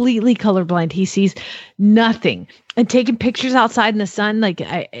 Completely colorblind. He sees nothing. And taking pictures outside in the sun,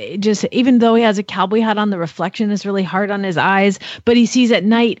 even though he has a cowboy hat on, the reflection is really hard on his eyes, but he sees at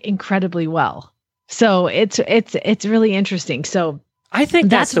night incredibly well. So it's really interesting. So I think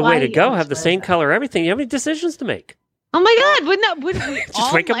that's the way to go. Have the same color, everything. You have any decisions to make? Oh my God! Wouldn't we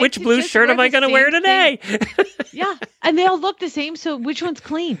just wake up? Which blue shirt am I going to wear today? Yeah, and they all look the same. So which one's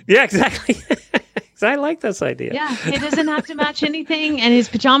clean? Yeah, exactly. I like this idea. Yeah, he doesn't have to match anything, and his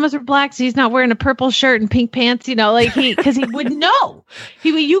pajamas are black, so he's not wearing a purple shirt and pink pants. Because he would know.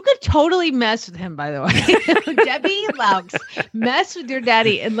 You could totally mess with him. By the way, Debbie Laux, mess with your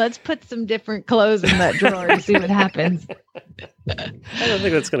daddy, and let's put some different clothes in that drawer and see what happens. I don't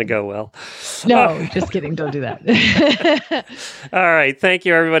think that's going to go well. No, just kidding. Don't do that. All right. Thank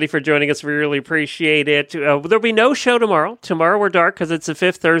you, everybody, for joining us. We really appreciate it. There'll be no show tomorrow. Tomorrow we're dark because it's the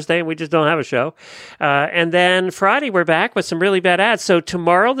 5th Thursday and we just don't have a show. And then Friday we're back with some really bad ads. So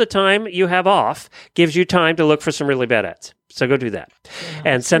tomorrow, the time you have off gives you time to look for some really bad ads. So go do that.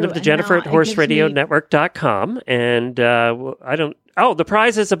 And send them to Jennifer at horseradionetwork.com. And the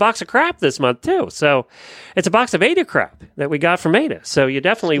prize is a box of crap this month, too. So it's a box of Ada crap that we got from Ada. So you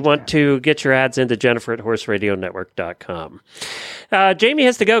definitely want to get your ads into Jennifer at horseradionetwork.com. Jamie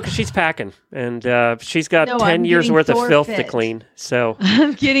has to go because she's packing. And she's got 10 years worth of filth to clean. So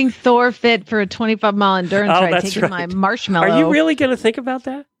I'm getting Thor fit for a 25-mile endurance ride, taking my marshmallow. Are you really going to think about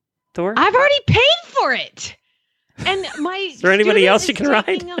that, Thor? I've already paid for it. And is there anybody else you can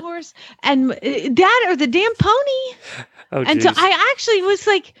ride? A horse and that or the damn pony. Oh, and so I actually was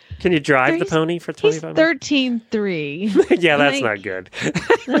like, can you drive the pony for 25 minutes? 13.3. Yeah, that's not good.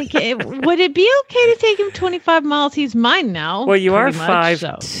 Would it be okay to take him 25 miles? He's mine now. Well, you are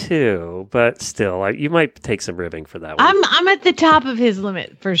 5'2", but still, you might take some ribbing for that one. I'm at the top of his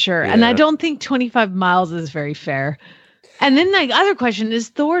limit for sure. Yeah. And I don't think 25 miles is very fair. And then the other question is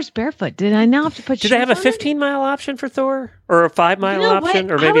Thor's barefoot. Did I now have to put shoes on? Do they have a 15-mile option for Thor? Or a 5-mile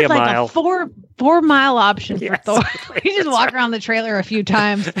option? Or maybe a mile? Like a 4-mile option for Thor. You just walk around the trailer a few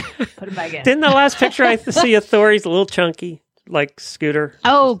times, put him back in. Didn't the last picture I see of Thor, he's a little chunky, like Scooter?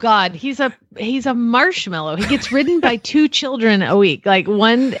 Oh, God. He's a marshmallow. He gets ridden by 2 children a week. Like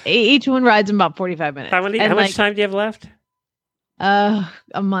each one rides in about 45 minutes. How much time do you have left? A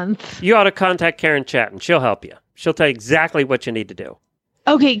month. You ought to contact Karen Chatton. She'll help you. She'll tell you exactly what you need to do.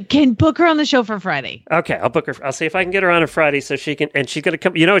 Okay, can book her on the show for Friday. Okay, I'll book her. I'll see if I can get her on a Friday so she can, and she's going to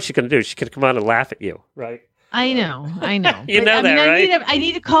come. You know what she's going to do? She's going to come on and laugh at you, right? I know. You know that, right? I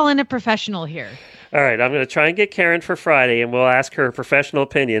need to call in a professional here. All right, I'm going to try and get Karen for Friday, and we'll ask her a professional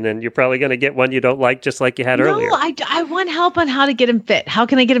opinion, and you're probably going to get one you don't like, just like you had earlier. No, I want help on how to get him fit. How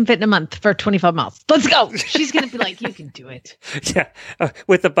can I get him fit in a month for 25 miles? Let's go. She's going to be like, you can do it. Yeah,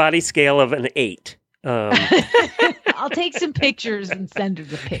 with a body scale of an 8. I'll take some pictures and send her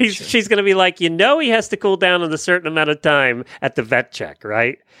the pictures. She's going to be like, he has to cool down in a certain amount of time at the vet check,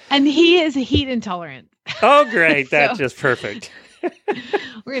 right? And he is heat intolerant. Oh, great. That's just perfect.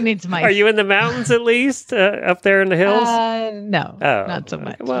 We're going to need some ice. Are you in the mountains at least, up there in the hills? No, not so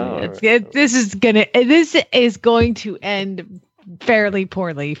much. Well, this is going to end fairly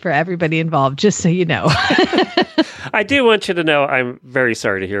poorly for everybody involved, just so you know. I do want you to know I'm very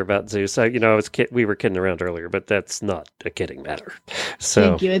sorry to hear about Zeus. We were kidding around earlier, but that's not a kidding matter. So,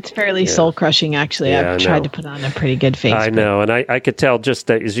 thank you. It's fairly soul-crushing, actually. I've tried to put on a pretty good face. I know, and I could tell just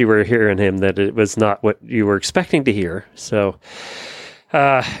that as you were hearing him that it was not what you were expecting to hear. So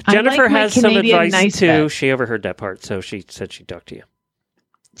Jennifer has some advice, too. She overheard that part, so she said she'd talk to you.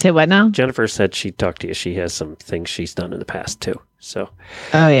 Say what now? Jennifer said she'd talk to you. She has some things she's done in the past, too. So.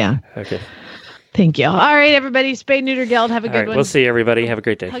 Oh, yeah. Okay. Thank you. All right, everybody. Spay, neuter, geld. Have a good one. We'll see everybody. Have a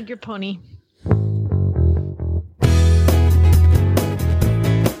great day. Hug your pony.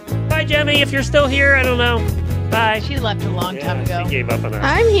 Bye, Jemmy. If you're still here, I don't know. Bye. She left a long time ago. She gave up on us.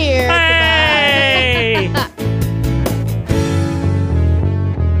 I'm here. Bye.